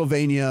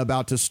Pennsylvania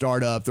about to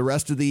start up, the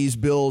rest of these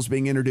bills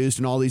being introduced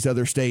in all these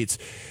other states.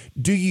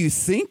 Do you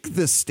think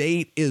the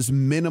state is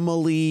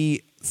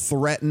minimally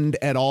threatened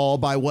at all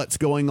by what's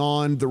going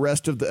on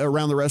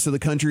around the rest of the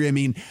country? I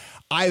mean,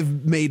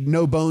 I've made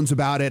no bones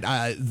about it.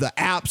 The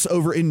apps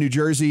over in New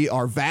Jersey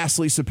are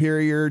vastly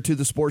superior to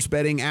the sports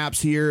betting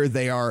apps here.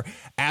 They are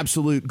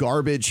absolute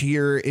garbage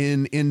here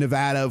in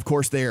Nevada. Of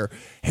course, they're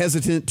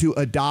hesitant to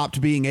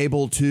adopt being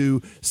able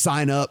to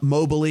sign up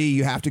mobily.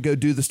 You have to go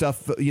do the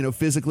stuff,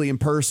 physically in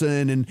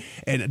person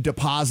and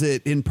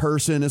deposit in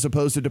person as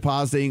opposed to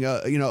depositing,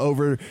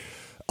 over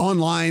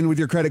online with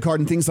your credit card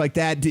and things like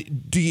that.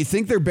 Do you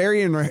think they're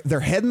burying their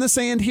head in the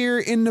sand here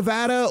in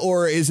Nevada,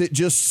 or is it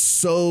just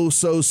so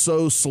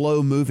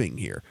slow moving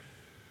here?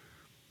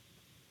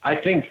 I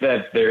think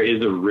that there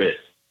is a risk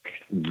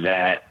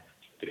that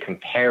the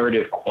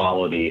comparative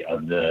quality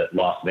of the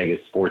Las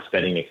Vegas sports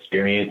betting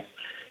experience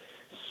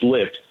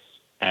slips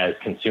as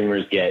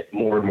consumers get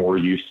more and more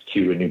used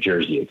to a New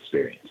Jersey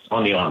experience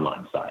on the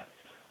online side.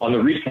 On the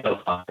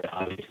retail side,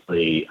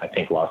 obviously, I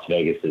think Las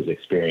Vegas's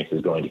experience is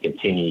going to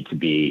continue to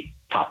be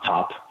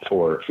top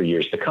for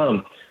years to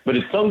come. But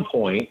at some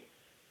point,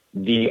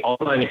 the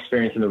online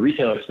experience and the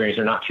retail experience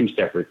are not two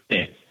separate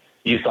things.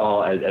 You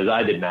saw, as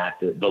I did, Matt,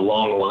 the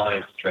long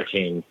lines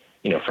stretching,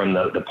 from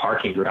the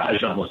parking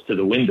garage almost to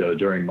the window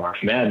during March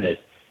Madness,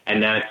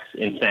 and that's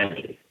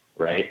insanity,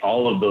 right?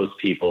 All of those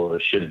people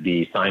should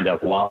be signed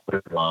up while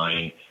they're in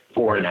line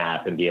for an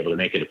app and be able to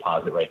make a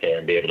deposit right there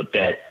and be able to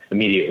bet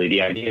immediately.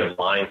 The idea of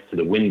lines to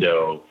the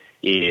window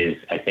is,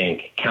 I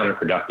think,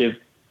 counterproductive.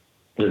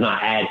 Does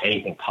not add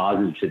anything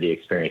positive to the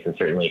experience, and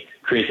certainly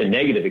creates a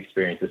negative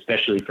experience,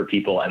 especially for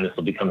people, and this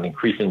will become an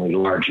increasingly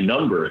large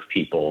number of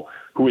people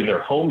who in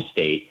their home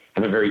state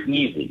have a very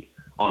easy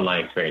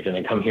online experience, and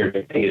then come here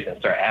to Vegas and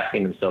start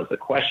asking themselves the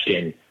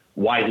question,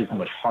 why is it so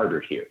much harder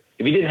here?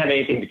 If you didn't have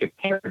anything to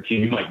compare it to,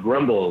 you might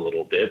grumble a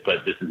little bit,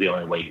 but this is the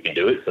only way you can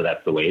do it, so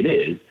that's the way it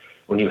is.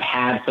 When you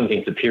have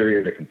something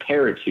superior to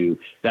compare it to,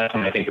 that's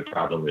when I think the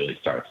problem really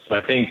starts. So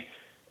I think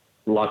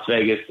Las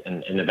Vegas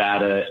and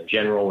Nevada in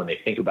general, when they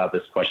think about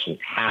this question,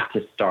 have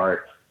to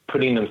start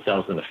putting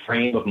themselves in the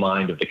frame of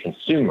mind of the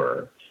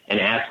consumer and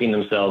asking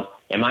themselves,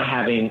 am I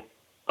having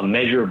a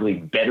measurably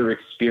better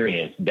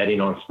experience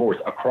betting on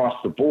sports across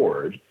the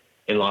board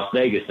in Las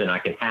Vegas than I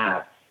can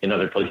have in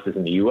other places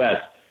in the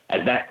U.S.?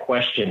 As that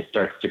question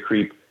starts to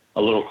creep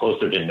a little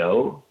closer to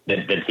no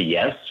than to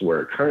yes,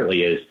 where it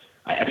currently is,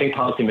 I think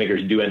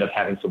policymakers do end up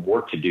having some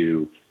work to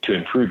do to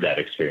improve that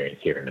experience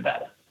here in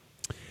Nevada.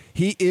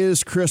 He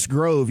is Chris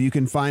Grove. You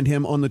can find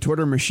him on the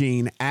Twitter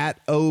machine at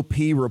OP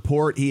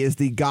Report. He is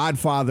the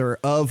godfather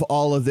of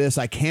all of this.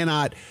 I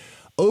cannot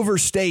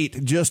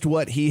overstate just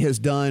what he has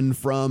done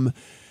from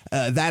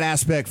that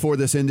aspect for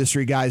this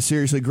industry, guys.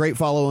 Seriously, great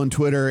follow on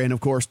Twitter. And, of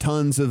course,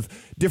 tons of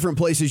different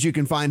places you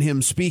can find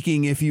him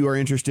speaking if you are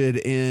interested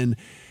in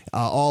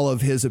all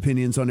of his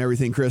opinions on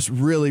everything. Chris,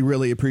 really,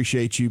 really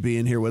appreciate you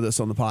being here with us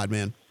on the pod,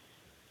 man.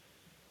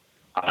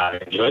 I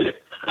enjoyed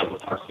it. I will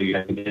talk to you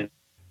guys again.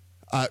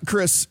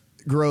 Chris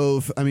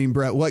Grove,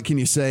 Brett, what can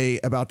you say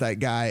about that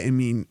guy?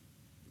 When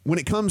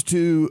it comes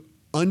to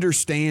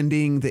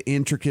understanding the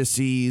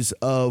intricacies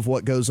of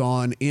what goes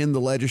on in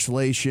the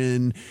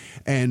legislation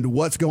and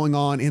what's going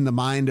on in the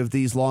mind of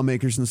these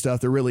lawmakers and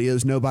stuff, there really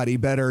is nobody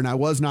better. And I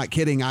was not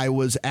kidding. I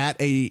was at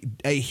a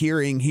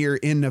hearing here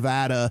in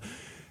Nevada,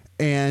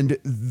 and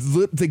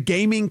the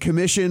Gaming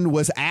Commission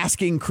was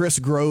asking Chris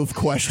Grove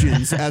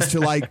questions as to,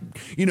 like,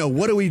 you know,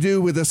 what do we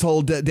do with this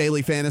whole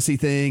daily fantasy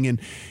thing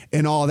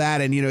and all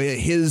that. And, you know,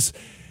 his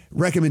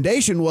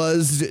recommendation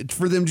was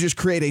for them to just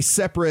create a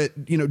separate,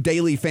 you know,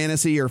 daily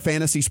fantasy or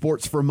fantasy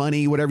sports for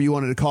money, whatever you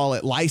wanted to call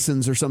it,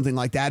 license or something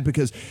like that,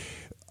 because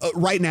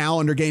right now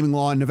under gaming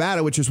law in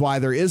Nevada, which is why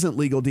there isn't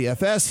legal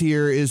DFS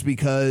here, is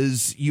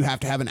because you have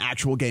to have an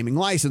actual gaming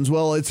license.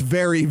 Well, it's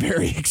very,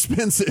 very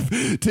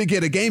expensive to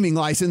get a gaming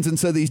license. And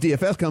so these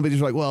DFS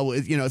companies are like, well,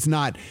 you know, it's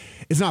not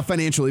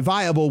financially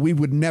viable. We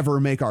would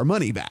never make our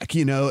money back,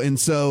 you know? And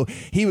so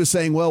he was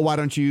saying, well, why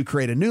don't you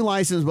create a new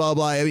license, blah,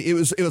 blah. I mean,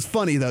 it was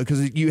funny though,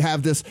 because you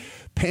have this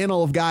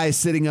panel of guys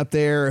sitting up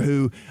there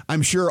who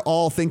I'm sure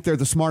all think they're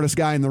the smartest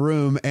guy in the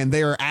room, and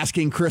they are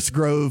asking Chris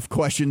Grove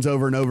questions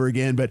over and over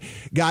again. But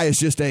guy is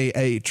just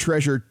a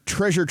treasure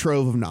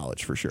trove of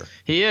knowledge for sure.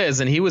 He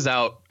is, and he was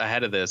out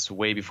ahead of this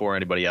way before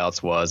anybody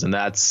else was, and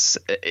that's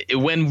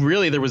when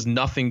really there was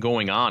nothing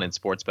going on in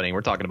sports betting.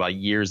 We're talking about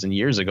years and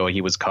years ago.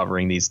 He was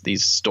covering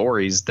these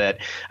stories that,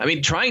 I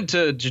mean, trying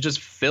to just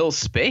fill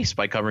space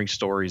by covering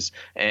stories,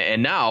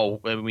 and now,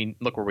 I mean,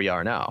 look where we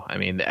are now. I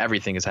mean,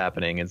 everything is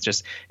happening.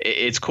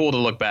 It's cool to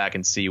look back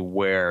and see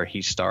where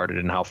he started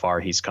and how far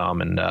he's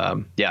come. And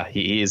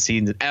he's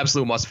an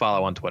absolute must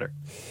follow on Twitter.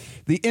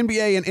 The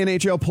NBA and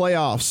NHL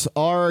playoffs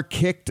are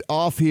kicked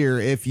off here.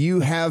 If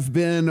you have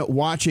been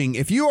watching,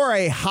 if you are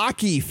a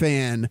hockey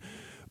fan,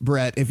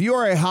 Brett,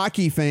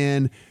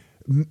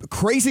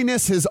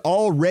 craziness has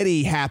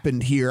already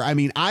happened here. I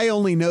mean, I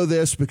only know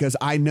this because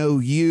I know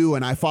you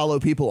and I follow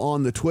people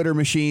on the Twitter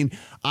machine.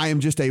 I am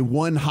just a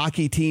one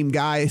hockey team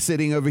guy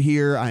sitting over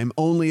here. I'm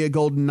only a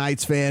Golden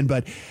Knights fan,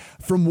 but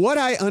from what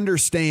I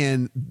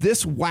understand,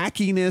 this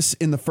wackiness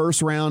in the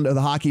first round of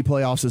the hockey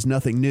playoffs is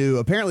nothing new.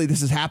 Apparently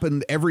this has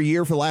happened every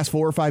year for the last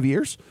 4 or 5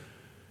 years.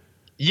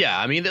 Yeah,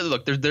 I mean,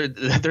 look,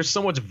 there's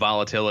so much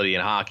volatility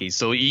in hockey.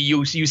 So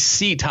you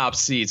see top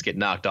seeds get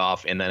knocked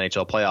off in the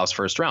NHL playoffs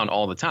first round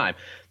all the time.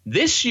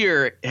 This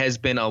year has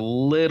been a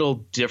little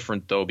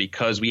different, though,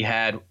 because we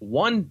had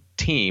one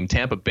team,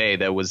 Tampa Bay,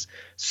 that was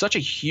such a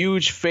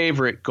huge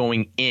favorite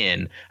going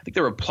in. I think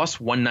they were plus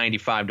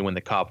 195 to win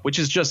the cup, which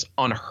is just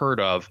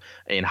unheard of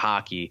in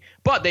hockey.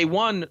 But they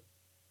won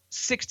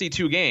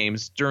 62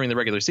 games during the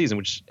regular season,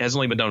 which has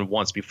only been done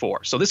once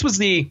before. So this was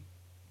the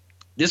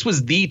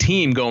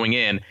team going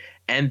in,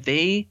 and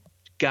they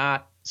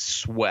got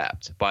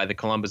swept by the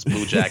Columbus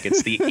Blue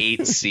Jackets, the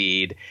 8th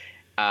seed.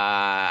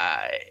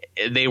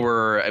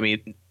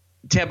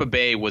 Tampa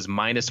Bay was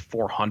minus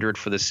 400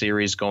 for the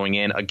series going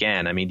in.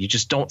 Again, I mean, you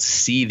just don't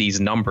see these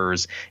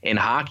numbers in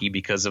hockey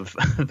because of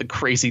the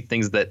crazy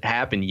things that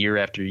happen year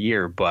after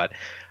year. But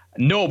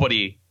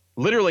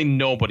literally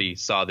nobody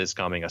saw this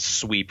coming, a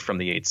sweep from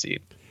the 8th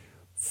seed.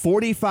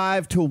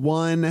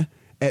 45-1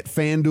 at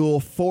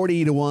FanDuel,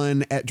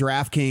 40-1 at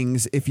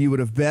DraftKings if you would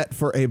have bet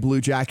for a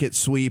Blue Jacket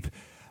sweep.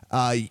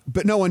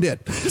 But no one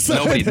did.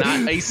 Nobody,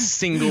 not a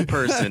single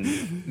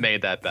person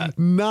made that bet.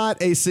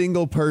 Not a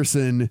single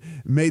person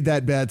made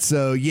that bet.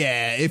 So,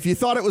 yeah, if you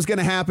thought it was going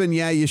to happen,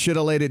 yeah, you should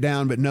have laid it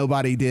down, but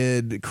nobody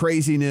did.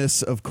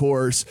 Craziness, of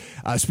course.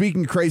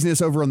 Speaking of craziness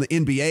over on the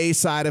NBA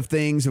side of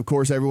things, of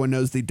course, everyone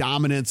knows the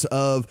dominance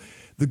of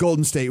the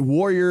Golden State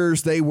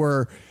Warriors. They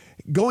were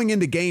going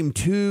into game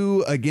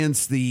 2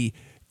 against the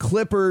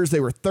Clippers. They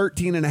were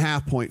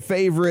 13.5-point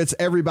favorites.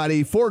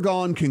 Everybody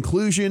foregone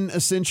conclusion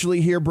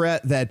essentially here,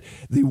 Brett, that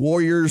the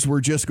Warriors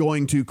were just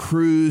going to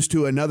cruise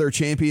to another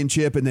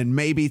championship and then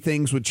maybe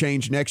things would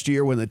change next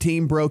year when the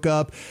team broke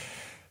up.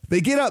 They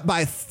get up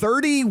by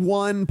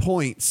 31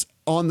 points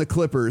on the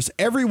Clippers.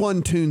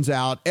 Everyone tunes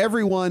out.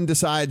 Everyone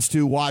decides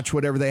to watch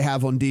whatever they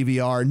have on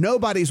DVR.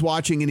 Nobody's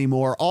watching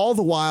anymore. All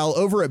the while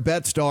over at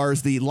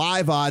BetStars, the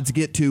live odds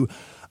get to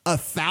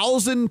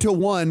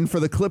 1,000-1 for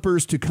the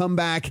Clippers to come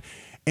back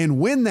and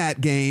win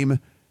that game.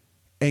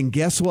 And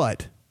guess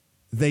what?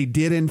 They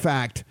did, in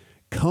fact,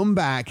 come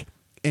back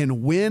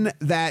and win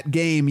that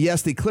game.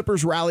 Yes, the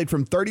Clippers rallied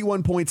from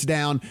 31 points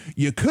down.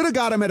 You could have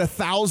got them at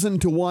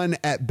 1,000-1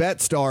 at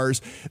BetStars.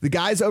 The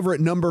guys over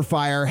at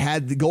NumberFire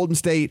had the Golden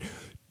State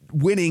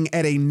winning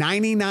at a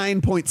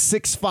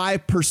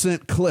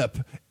 99.65% clip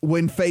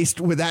when faced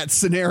with that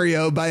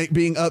scenario by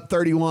being up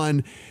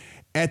 31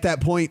 at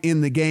that point in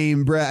the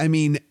game. Brett, I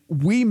mean,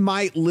 we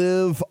might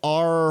live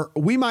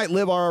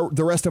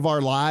the rest of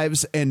our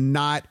lives and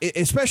not,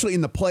 especially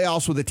in the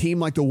playoffs with a team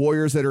like the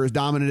Warriors that are as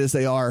dominant as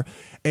they are,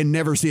 and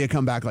never see a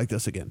comeback like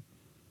this again.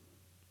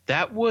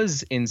 That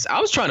was I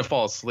was trying to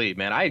fall asleep,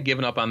 man. I had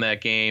given up on that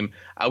game.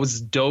 I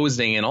was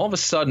dozing, and all of a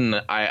sudden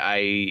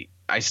I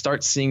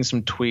start seeing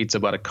some tweets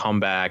about a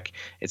comeback.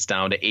 It's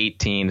down to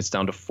 18. It's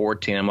down to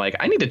 14. I'm like,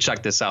 I need to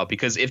check this out,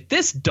 because if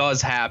this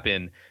does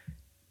happen,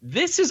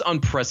 this is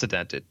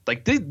unprecedented.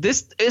 Like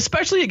this,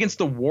 especially against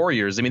the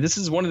Warriors. I mean, this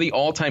is one of the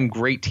all-time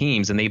great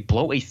teams, and they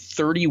blow a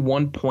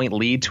 31-point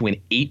lead to an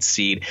 8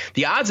 seed.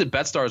 The odds at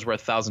BetStars were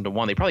 1,000 to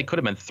 1. They probably could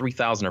have been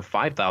 3,000 or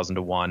 5,000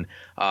 to 1.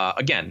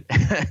 Again,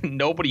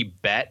 nobody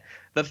bet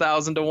the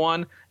 1,000 to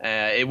 1.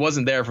 It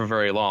wasn't there for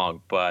very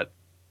long, but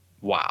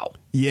wow.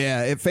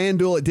 Yeah, at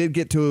FanDuel, it did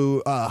get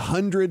to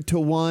 100 to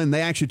 1.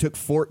 They actually took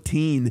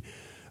 14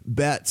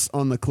 bets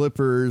on the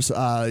Clippers.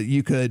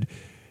 You could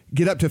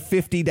get up to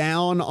 50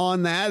 down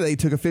on that. They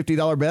took a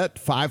 $50 bet,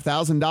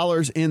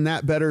 $5,000 in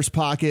that bettor's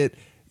pocket.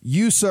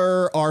 You,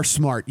 sir, are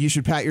smart. You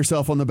should pat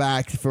yourself on the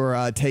back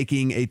for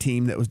taking a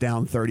team that was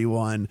down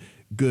 31.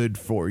 Good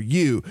for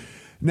you.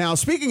 Now,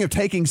 speaking of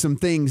taking some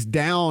things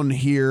down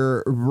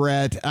here,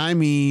 Brett, I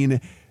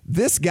mean,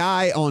 this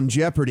guy on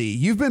Jeopardy,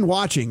 you've been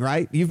watching,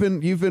 right? You've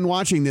been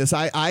watching this.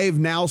 I've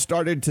now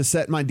started to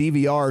set my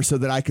DVR so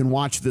that I can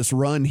watch this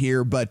run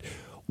here, but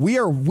we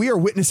are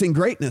witnessing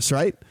greatness,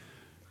 right?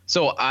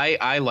 So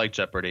I like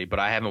Jeopardy, but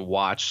I haven't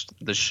watched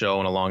the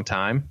show in a long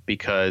time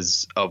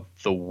because of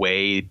the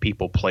way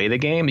people play the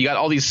game. You got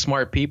all these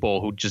smart people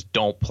who just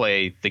don't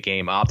play the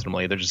game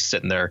optimally. They're just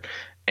sitting there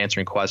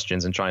answering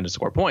questions and trying to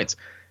score points.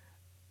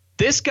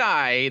 This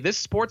guy, this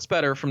sports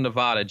bettor from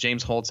Nevada,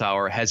 James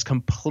Holzhauer, has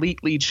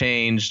completely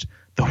changed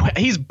the way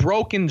he's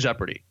broken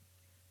Jeopardy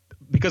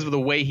because of the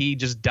way he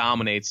just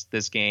dominates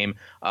this game.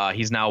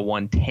 He's now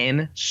won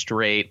 10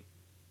 straight.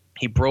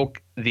 He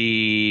broke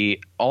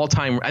the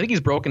all-time – I think he's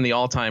broken the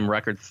all-time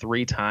record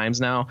 3 times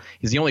now.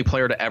 He's the only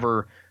player to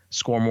ever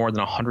score more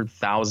than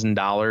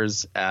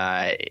 $100,000,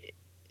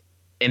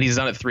 and he's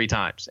done it 3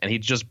 times. And he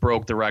just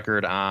broke the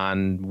record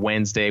on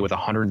Wednesday with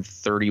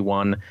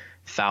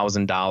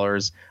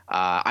 $131,000.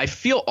 I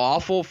feel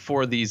awful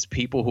for these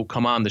people who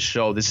come on the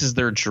show. This is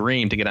their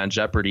dream to get on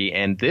Jeopardy,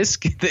 and this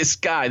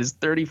guy, this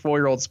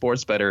 34-year-old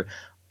sports bettor,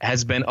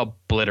 has been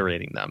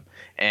obliterating them.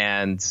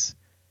 And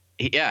 –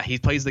 he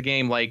plays the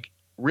game like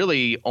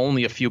really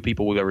only a few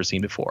people we've ever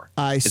seen before.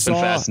 It's been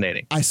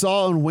fascinating. I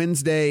saw on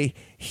Wednesday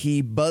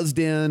he buzzed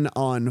in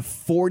on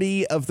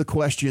 40 of the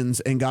questions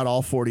and got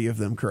all 40 of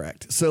them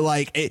correct. So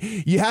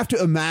you have to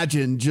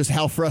imagine just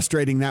how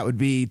frustrating that would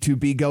be to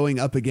be going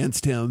up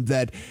against him,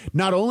 that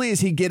not only is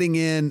he getting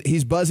in,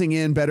 he's buzzing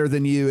in better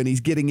than you and he's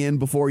getting in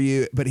before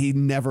you, but he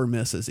never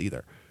misses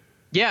either.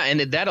 Yeah, and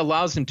that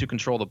allows him to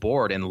control the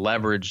board and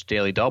leverage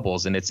daily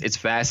doubles, and it's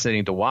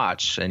fascinating to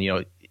watch. And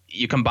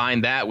you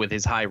combine that with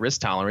his high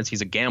risk tolerance. He's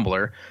a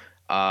gambler,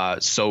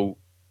 so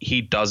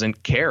he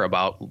doesn't care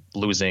about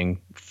losing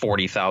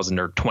 $40,000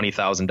 or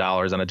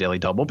 $20,000 on a daily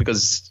double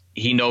because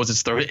he knows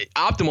it's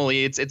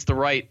the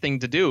right thing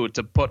to do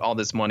to put all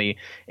this money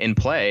in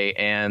play.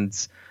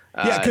 And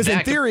yeah, because in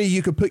theory,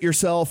 you could put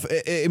yourself.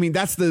 I mean,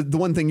 that's the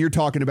one thing you're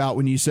talking about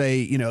when you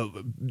say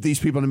these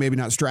people are maybe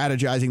not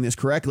strategizing this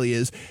correctly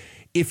is.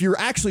 If you're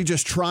actually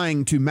just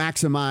trying to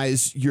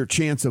maximize your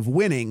chance of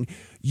winning,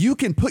 you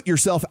can put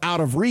yourself out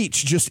of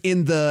reach just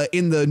in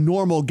the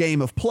normal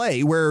game of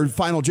play where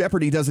Final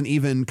Jeopardy doesn't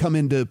even come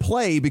into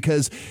play,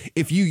 because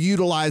if you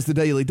utilize the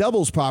daily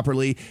doubles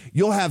properly,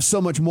 you'll have so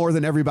much more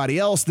than everybody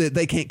else that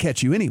they can't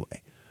catch you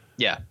anyway.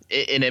 Yeah,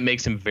 and it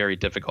makes him very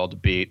difficult to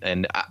beat.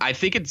 And I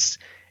think it's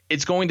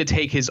going to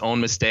take his own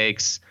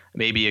mistakes,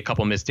 maybe a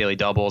couple missed daily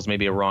doubles,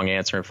 maybe a wrong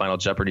answer in Final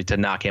Jeopardy to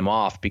knock him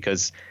off,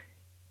 because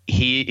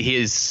he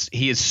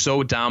is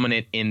so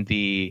dominant in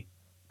the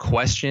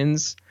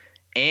questions,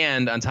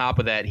 and on top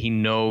of that, he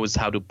knows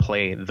how to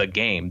play the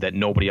game that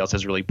nobody else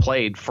has really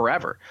played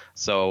forever.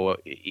 So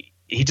he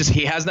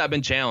has not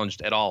been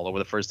challenged at all over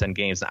the first 10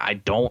 games. I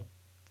don't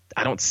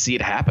see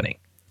it happening.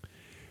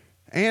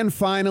 And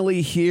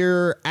finally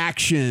here,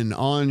 action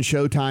on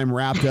Showtime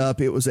wrapped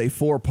up. It was a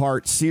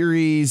 4-part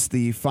series.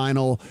 The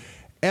final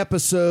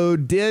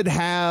episode did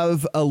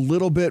have a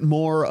little bit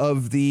more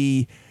of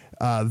the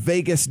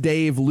Vegas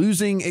Dave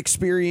losing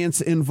experience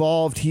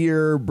involved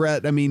here.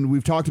 Brett, I mean,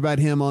 we've talked about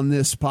him on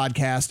this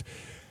podcast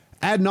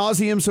ad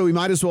nauseum, so we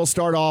might as well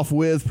start off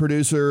with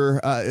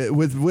producer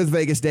with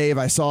Vegas Dave.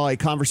 I saw a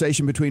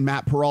conversation between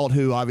Matt Peralt,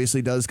 who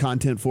obviously does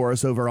content for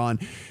us over on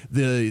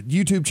the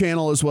YouTube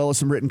channel, as well as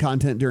some written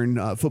content during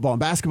football and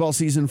basketball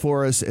season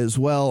for us as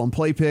well on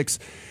Play Picks.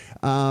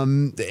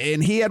 And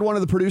he had one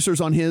of the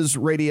producers on his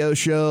radio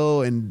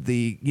show, and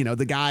the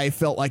guy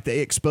felt like they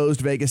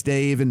exposed Vegas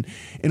Dave and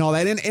all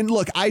that. And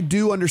look, I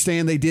do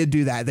understand they did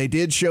do that. They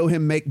did show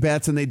him make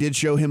bets and they did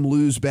show him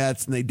lose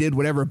bets and they did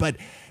whatever, but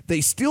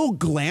they still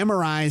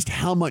glamorized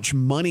how much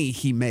money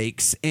he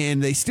makes.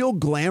 And they still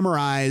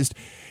glamorized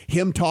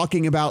him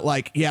talking about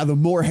the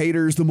more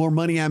haters, the more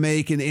money I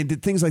make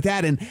and things like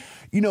that. And,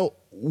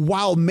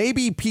 while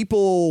maybe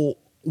people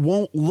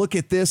won't look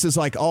at this as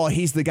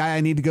he's the guy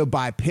I need to go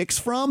buy picks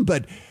from,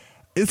 but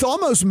it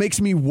almost makes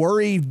me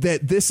worry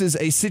that this is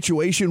a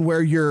situation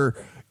where you're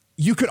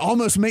you could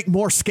almost make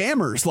more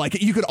scammers.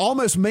 Like you could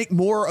almost make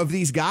more of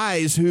these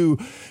guys who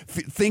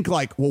think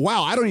like, well,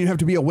 wow, I don't even have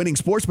to be a winning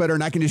sports bettor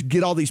and I can just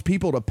get all these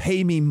people to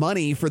pay me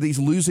money for these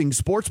losing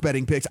sports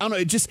betting picks. I don't know.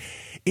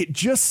 It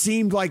just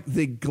seemed like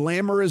the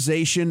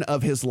glamorization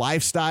of his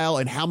lifestyle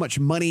and how much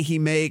money he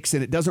makes.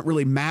 And it doesn't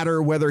really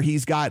matter whether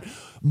he's got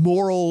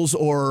morals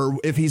or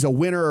if he's a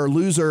winner or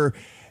loser.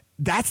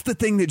 That's the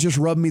thing that just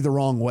rubbed me the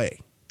wrong way.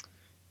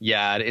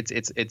 Yeah,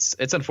 it's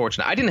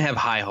unfortunate. I didn't have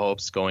high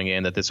hopes going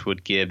in that this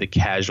would give the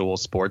casual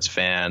sports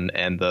fan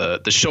and the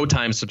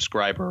Showtime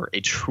subscriber a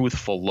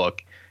truthful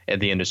look at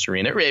the industry,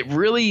 and it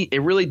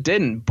really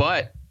didn't.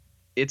 But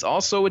it's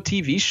also a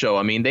TV show.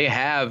 I mean, they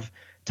have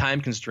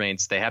time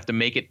constraints. They have to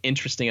make it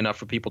interesting enough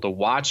for people to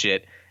watch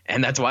it,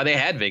 and that's why they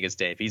had Vegas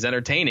Dave. He's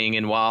entertaining,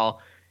 and while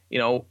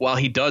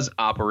he does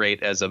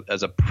operate as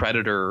a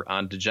predator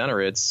on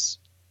degenerates,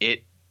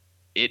 it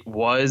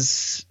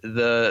was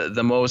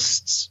the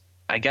most,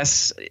 I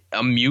guess,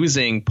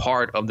 amusing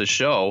part of the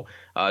show,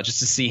 just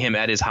to see him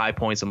at his high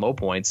points and low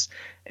points.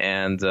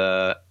 And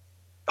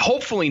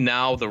hopefully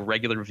now the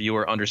regular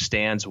viewer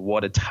understands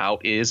what a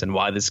tout is and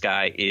why this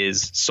guy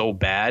is so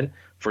bad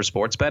for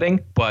sports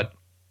betting. But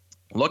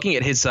looking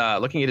at his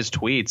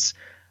tweets,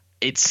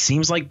 it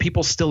seems like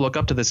people still look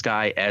up to this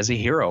guy as a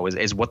hero,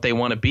 is what they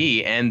want to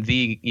be. And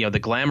the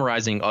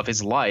glamorizing of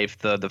his life,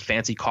 the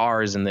fancy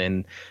cars, and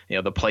then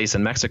the place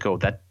in Mexico,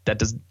 that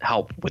does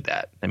help with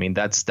that. I mean,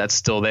 that's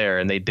still there,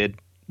 and they did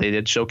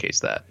showcase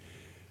that.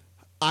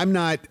 I'm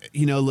not,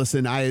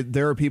 listen,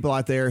 there are people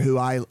out there who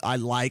I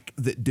like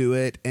that do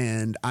it,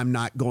 and I'm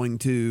not going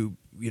to,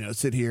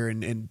 sit here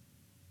and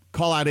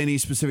call out any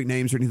specific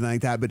names or anything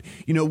like that. But,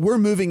 we're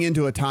moving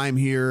into a time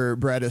here,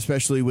 Brett,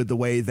 especially with the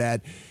way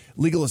that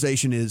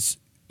legalization is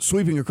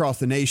sweeping across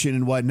the nation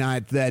and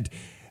whatnot, that,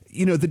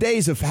 the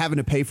days of having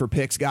to pay for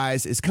picks,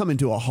 guys, is coming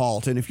to a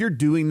halt. And if you're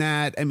doing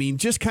that, I mean,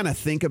 just kind of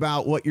think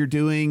about what you're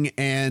doing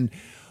and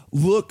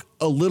look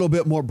a little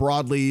bit more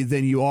broadly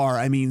than you are.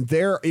 I mean,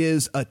 there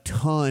is a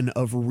ton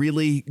of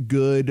really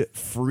good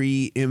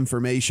free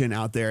information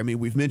out there. I mean,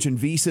 we've mentioned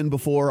VSiN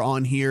before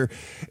on here.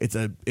 It's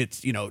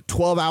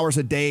 12 hours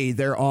a day.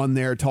 They're on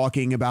there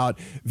talking about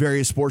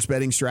various sports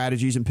betting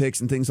strategies and picks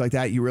and things like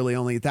that. You really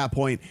only at that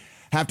point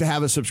have to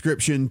have a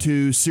subscription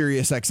to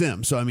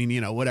SiriusXM. So, I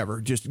mean, whatever,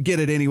 just get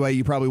it anyway.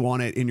 You probably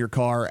want it in your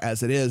car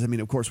as it is. I mean,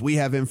 of course, we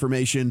have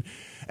information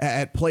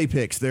at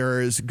PlayPicks.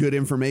 There is good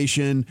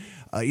information,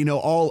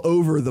 all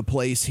over the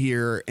place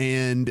here.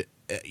 And,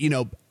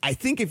 I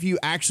think if you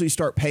actually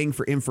start paying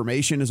for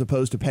information as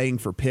opposed to paying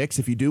for picks,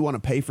 if you do want to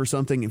pay for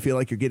something and feel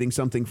like you're getting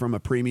something from a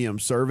premium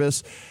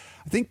service,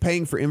 I think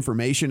paying for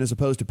information as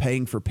opposed to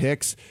paying for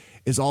picks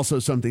is also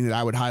something that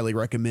I would highly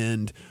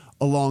recommend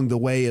along the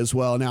way as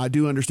well. Now, I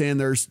do understand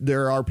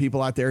there are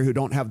people out there who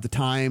don't have the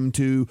time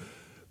to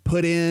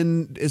put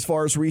in as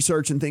far as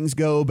research and things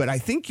go, but I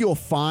think you'll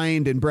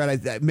find, and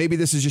Brett, maybe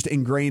this is just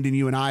ingrained in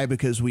you and I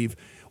because we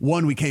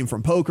came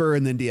from poker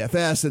and then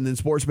DFS and then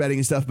sports betting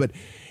and stuff, but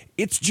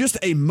it's just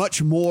a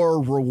much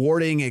more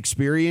rewarding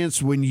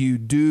experience when you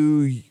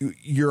do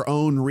your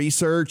own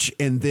research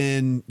and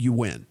then you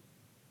win.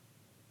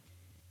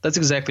 That's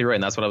exactly right.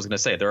 And that's what I was going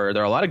to say. There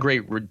are a lot of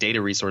great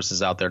data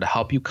resources out there to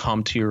help you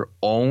come to your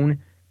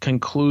own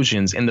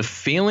conclusions. And the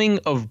feeling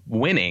of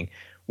winning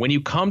when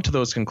you come to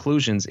those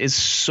conclusions is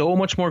so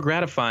much more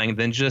gratifying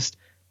than just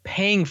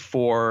paying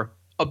for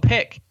a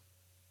pick.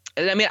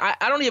 I mean,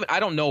 I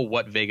don't know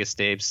what Vegas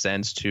Dave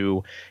sends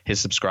to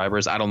his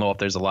subscribers. I don't know if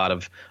there's a lot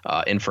of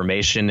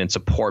information and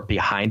support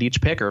behind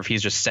each pick, or if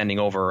he's just sending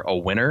over a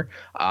winner.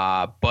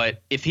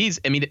 But if he's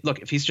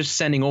just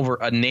sending over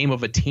a name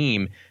of a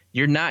team,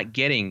 you're not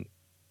getting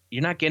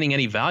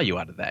any value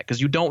out of that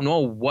because you don't know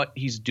what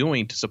he's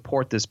doing to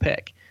support this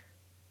pick.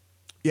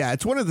 Yeah,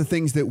 it's one of the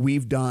things that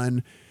we've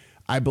done,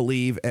 I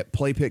believe, at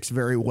PlayPicks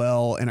very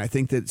well, and I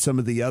think that some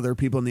of the other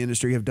people in the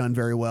industry have done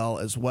very well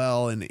as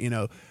well.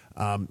 And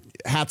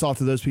hats off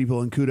to those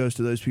people and kudos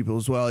to those people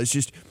as well. It's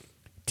just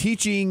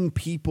teaching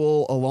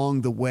people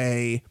along the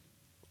way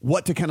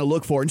what to kind of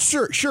look for. And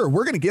sure,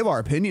 we're going to give our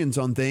opinions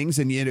on things.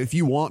 And if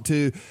you want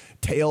to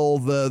tail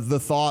the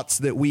thoughts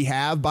that we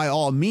have, by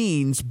all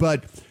means,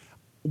 but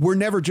we're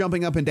never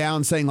jumping up and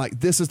down saying like,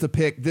 this is the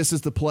pick, this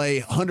is the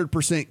play,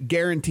 100%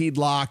 guaranteed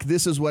lock,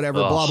 this is whatever,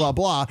 blah, blah,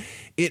 blah.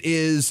 It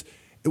is,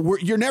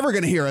 you're never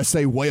going to hear us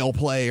say whale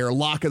play or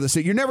lock of the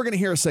city. You're never going to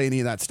hear us say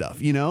any of that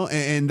stuff,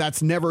 and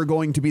that's never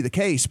going to be the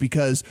case,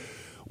 because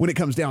when it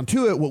comes down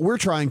to it, what we're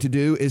trying to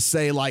do is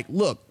say like,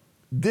 look,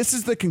 this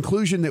is the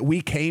conclusion that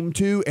we came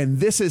to, and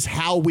this is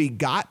how we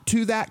got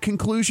to that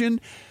conclusion.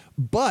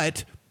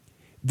 But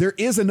there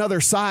is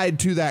another side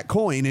to that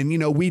coin. And,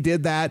 we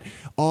did that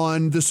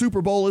on the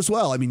Super Bowl as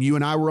well. I mean, you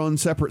and I were on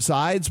separate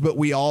sides, but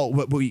we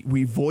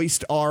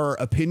voiced our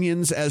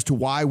opinions as to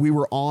why we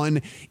were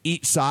on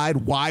each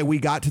side, why we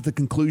got to the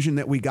conclusion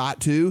that we got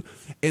to.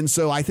 And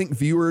so I think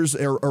viewers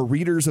or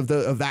readers of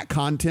that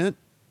content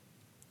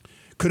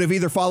could have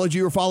either followed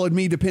you or followed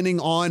me, depending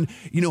on,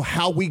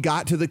 how we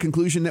got to the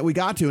conclusion that we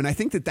got to. And I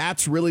think that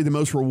that's really the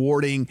most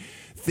rewarding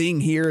thing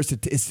here is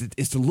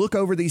to look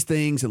over these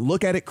things and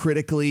look at it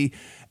critically,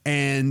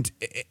 and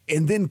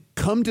then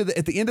come to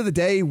at the end of the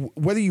day,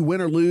 whether you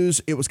win or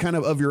lose, it was kind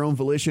of your own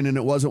volition. And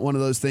it wasn't one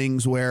of those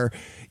things where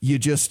you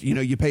just,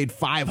 you paid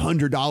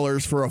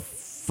 $500 for a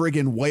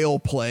friggin' whale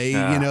play,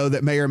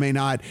 that may or may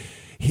not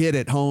hit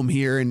at home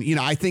here. And,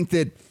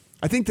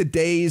 I think the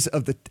days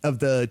of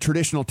the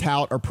traditional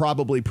tout are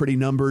probably pretty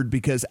numbered,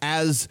 because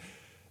as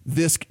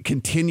this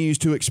continues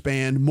to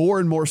expand, more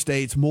and more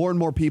states, more and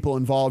more people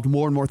involved,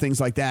 more and more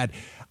things like that,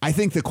 I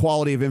think the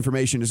quality of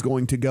information is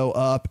going to go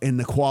up, and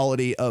the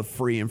quality of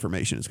free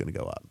information is going to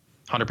go up.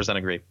 100%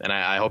 agree. And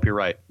I hope you're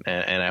right.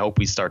 And I hope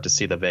we start to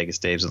see the Vegas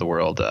Daves of the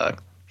world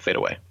fade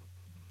away.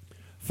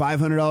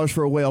 $500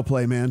 for a whale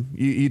play, man.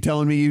 You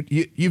telling me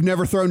you've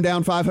never thrown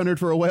down $500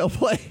 for a whale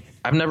play?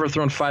 I've never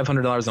thrown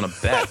 $500 on a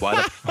bet.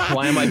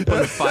 Why am I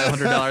putting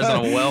 $500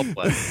 on a whale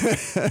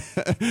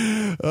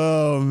play?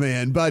 Oh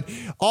man! But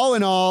all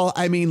in all,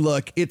 I mean,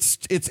 look, it's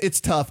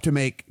tough to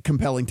make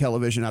compelling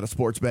television out of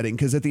sports betting,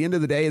 because at the end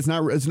of the day, it's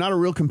not a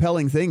real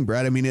compelling thing,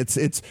 Brett. I mean, it's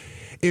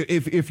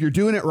if you're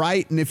doing it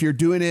right, and if you're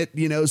doing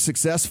it,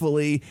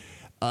 successfully.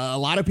 A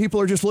lot of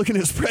people are just looking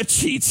at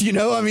spreadsheets,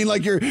 I mean,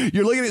 like you're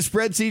looking at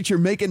spreadsheets, you're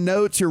making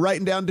notes, you're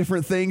writing down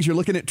different things, you're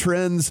looking at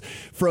trends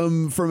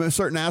from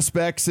certain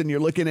aspects, and you're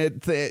looking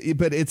at,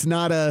 but it's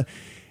not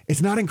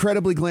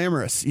incredibly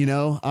glamorous,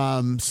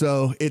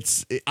 So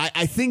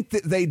I think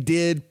that they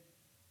did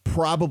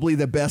probably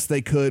the best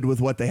they could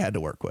with what they had to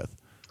work with.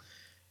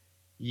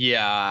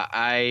 Yeah,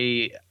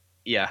 I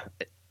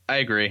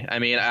agree. I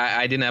mean,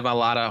 I didn't have a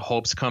lot of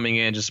hopes coming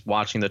in just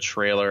watching the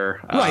trailer.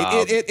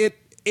 Right.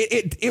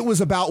 It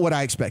was about what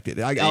I expected.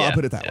 I'll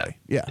put it that way.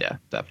 Yeah,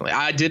 definitely.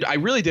 I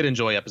really did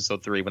enjoy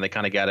episode 3 when they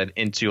kind of got it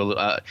into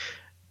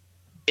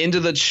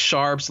the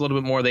sharps a little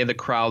bit more. They had the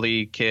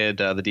Crowley kid,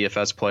 the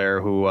DFS player,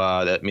 who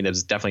it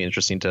was definitely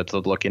interesting to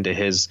look into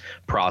his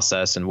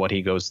process and what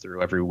he goes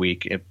through every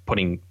week,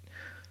 putting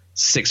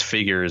 6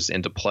 figures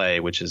into play,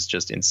 which is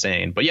just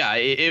insane. But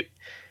yeah,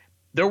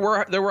 there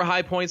were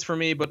high points for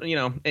me, but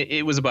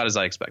it was about as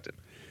I expected.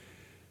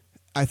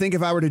 I think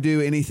if I were to do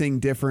anything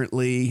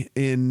differently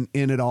in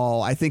it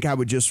all, I think I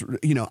would just,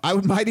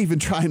 might even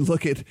try and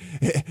look at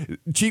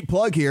cheap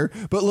plug here,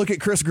 but look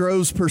at Chris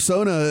Grove's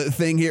persona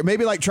thing here.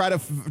 Maybe like try to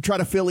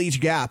fill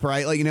each gap,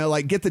 right? Like,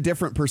 like get the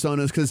different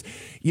personas, because,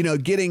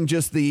 getting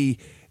just the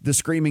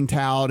screaming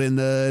tout and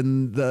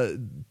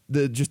the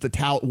just the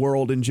tout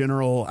world in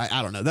general.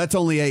 I don't know. That's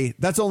only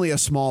a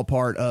small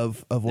part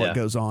of what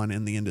goes on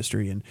in the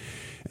industry and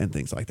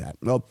things like that.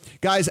 Well,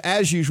 guys,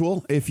 as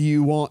usual, if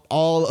you want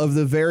all of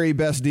the very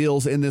best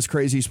deals in this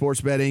crazy sports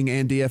betting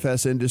and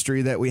DFS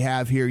industry that we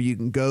have here, you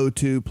can go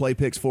to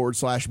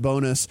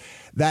PlayPicks/bonus.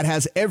 That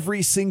has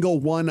every single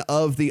one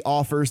of the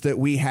offers that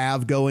we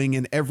have going,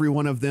 and every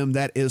one of them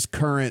that is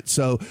current.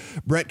 So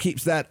Brett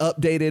keeps that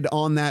updated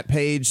on that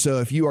page. So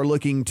if you are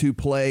looking to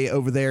play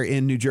over there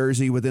in New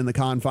Jersey within the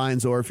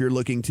confines, or if you're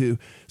looking to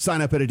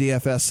sign up at a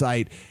DFS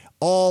site,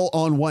 all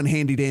on one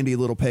handy dandy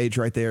little page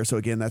right there. So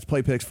again, that's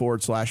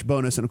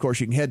PlayPicks/bonus. And of course,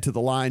 you can head to the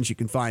lines. You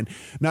can find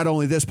not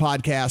only this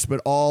podcast,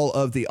 but all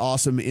of the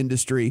awesome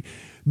industry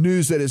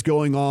news that is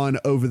going on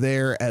over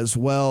there as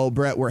well.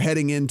 Brett, we're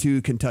heading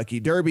into Kentucky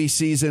Derby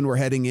season. We're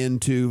heading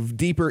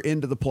deeper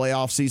into the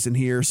playoff season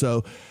here.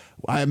 So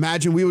I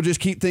imagine we will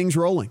just keep things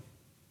rolling.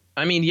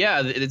 I mean,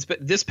 yeah,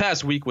 this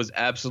past week was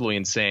absolutely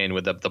insane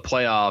with the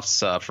playoffs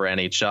for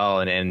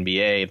NHL and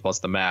NBA plus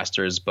the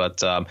Masters.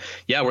 But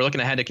we're looking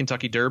ahead to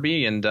Kentucky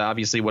Derby and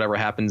obviously whatever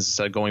happens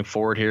going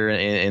forward here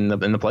in the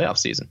playoff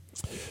season.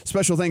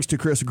 Special thanks to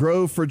Chris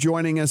Grove for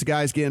joining us,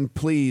 guys. Again,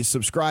 please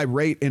subscribe,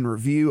 rate, and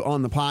review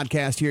on the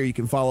podcast here. You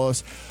can follow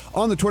us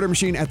on the Twitter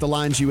machine at The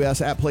Lines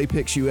US, at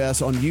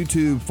PlayPicksUS, on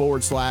YouTube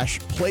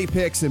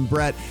 /PlayPicks, and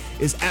Brett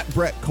is at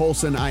Brett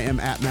Colson. I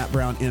am at Matt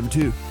Brown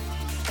M2.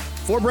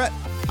 For Brett,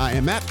 I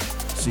am Matt.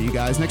 See you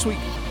guys next week.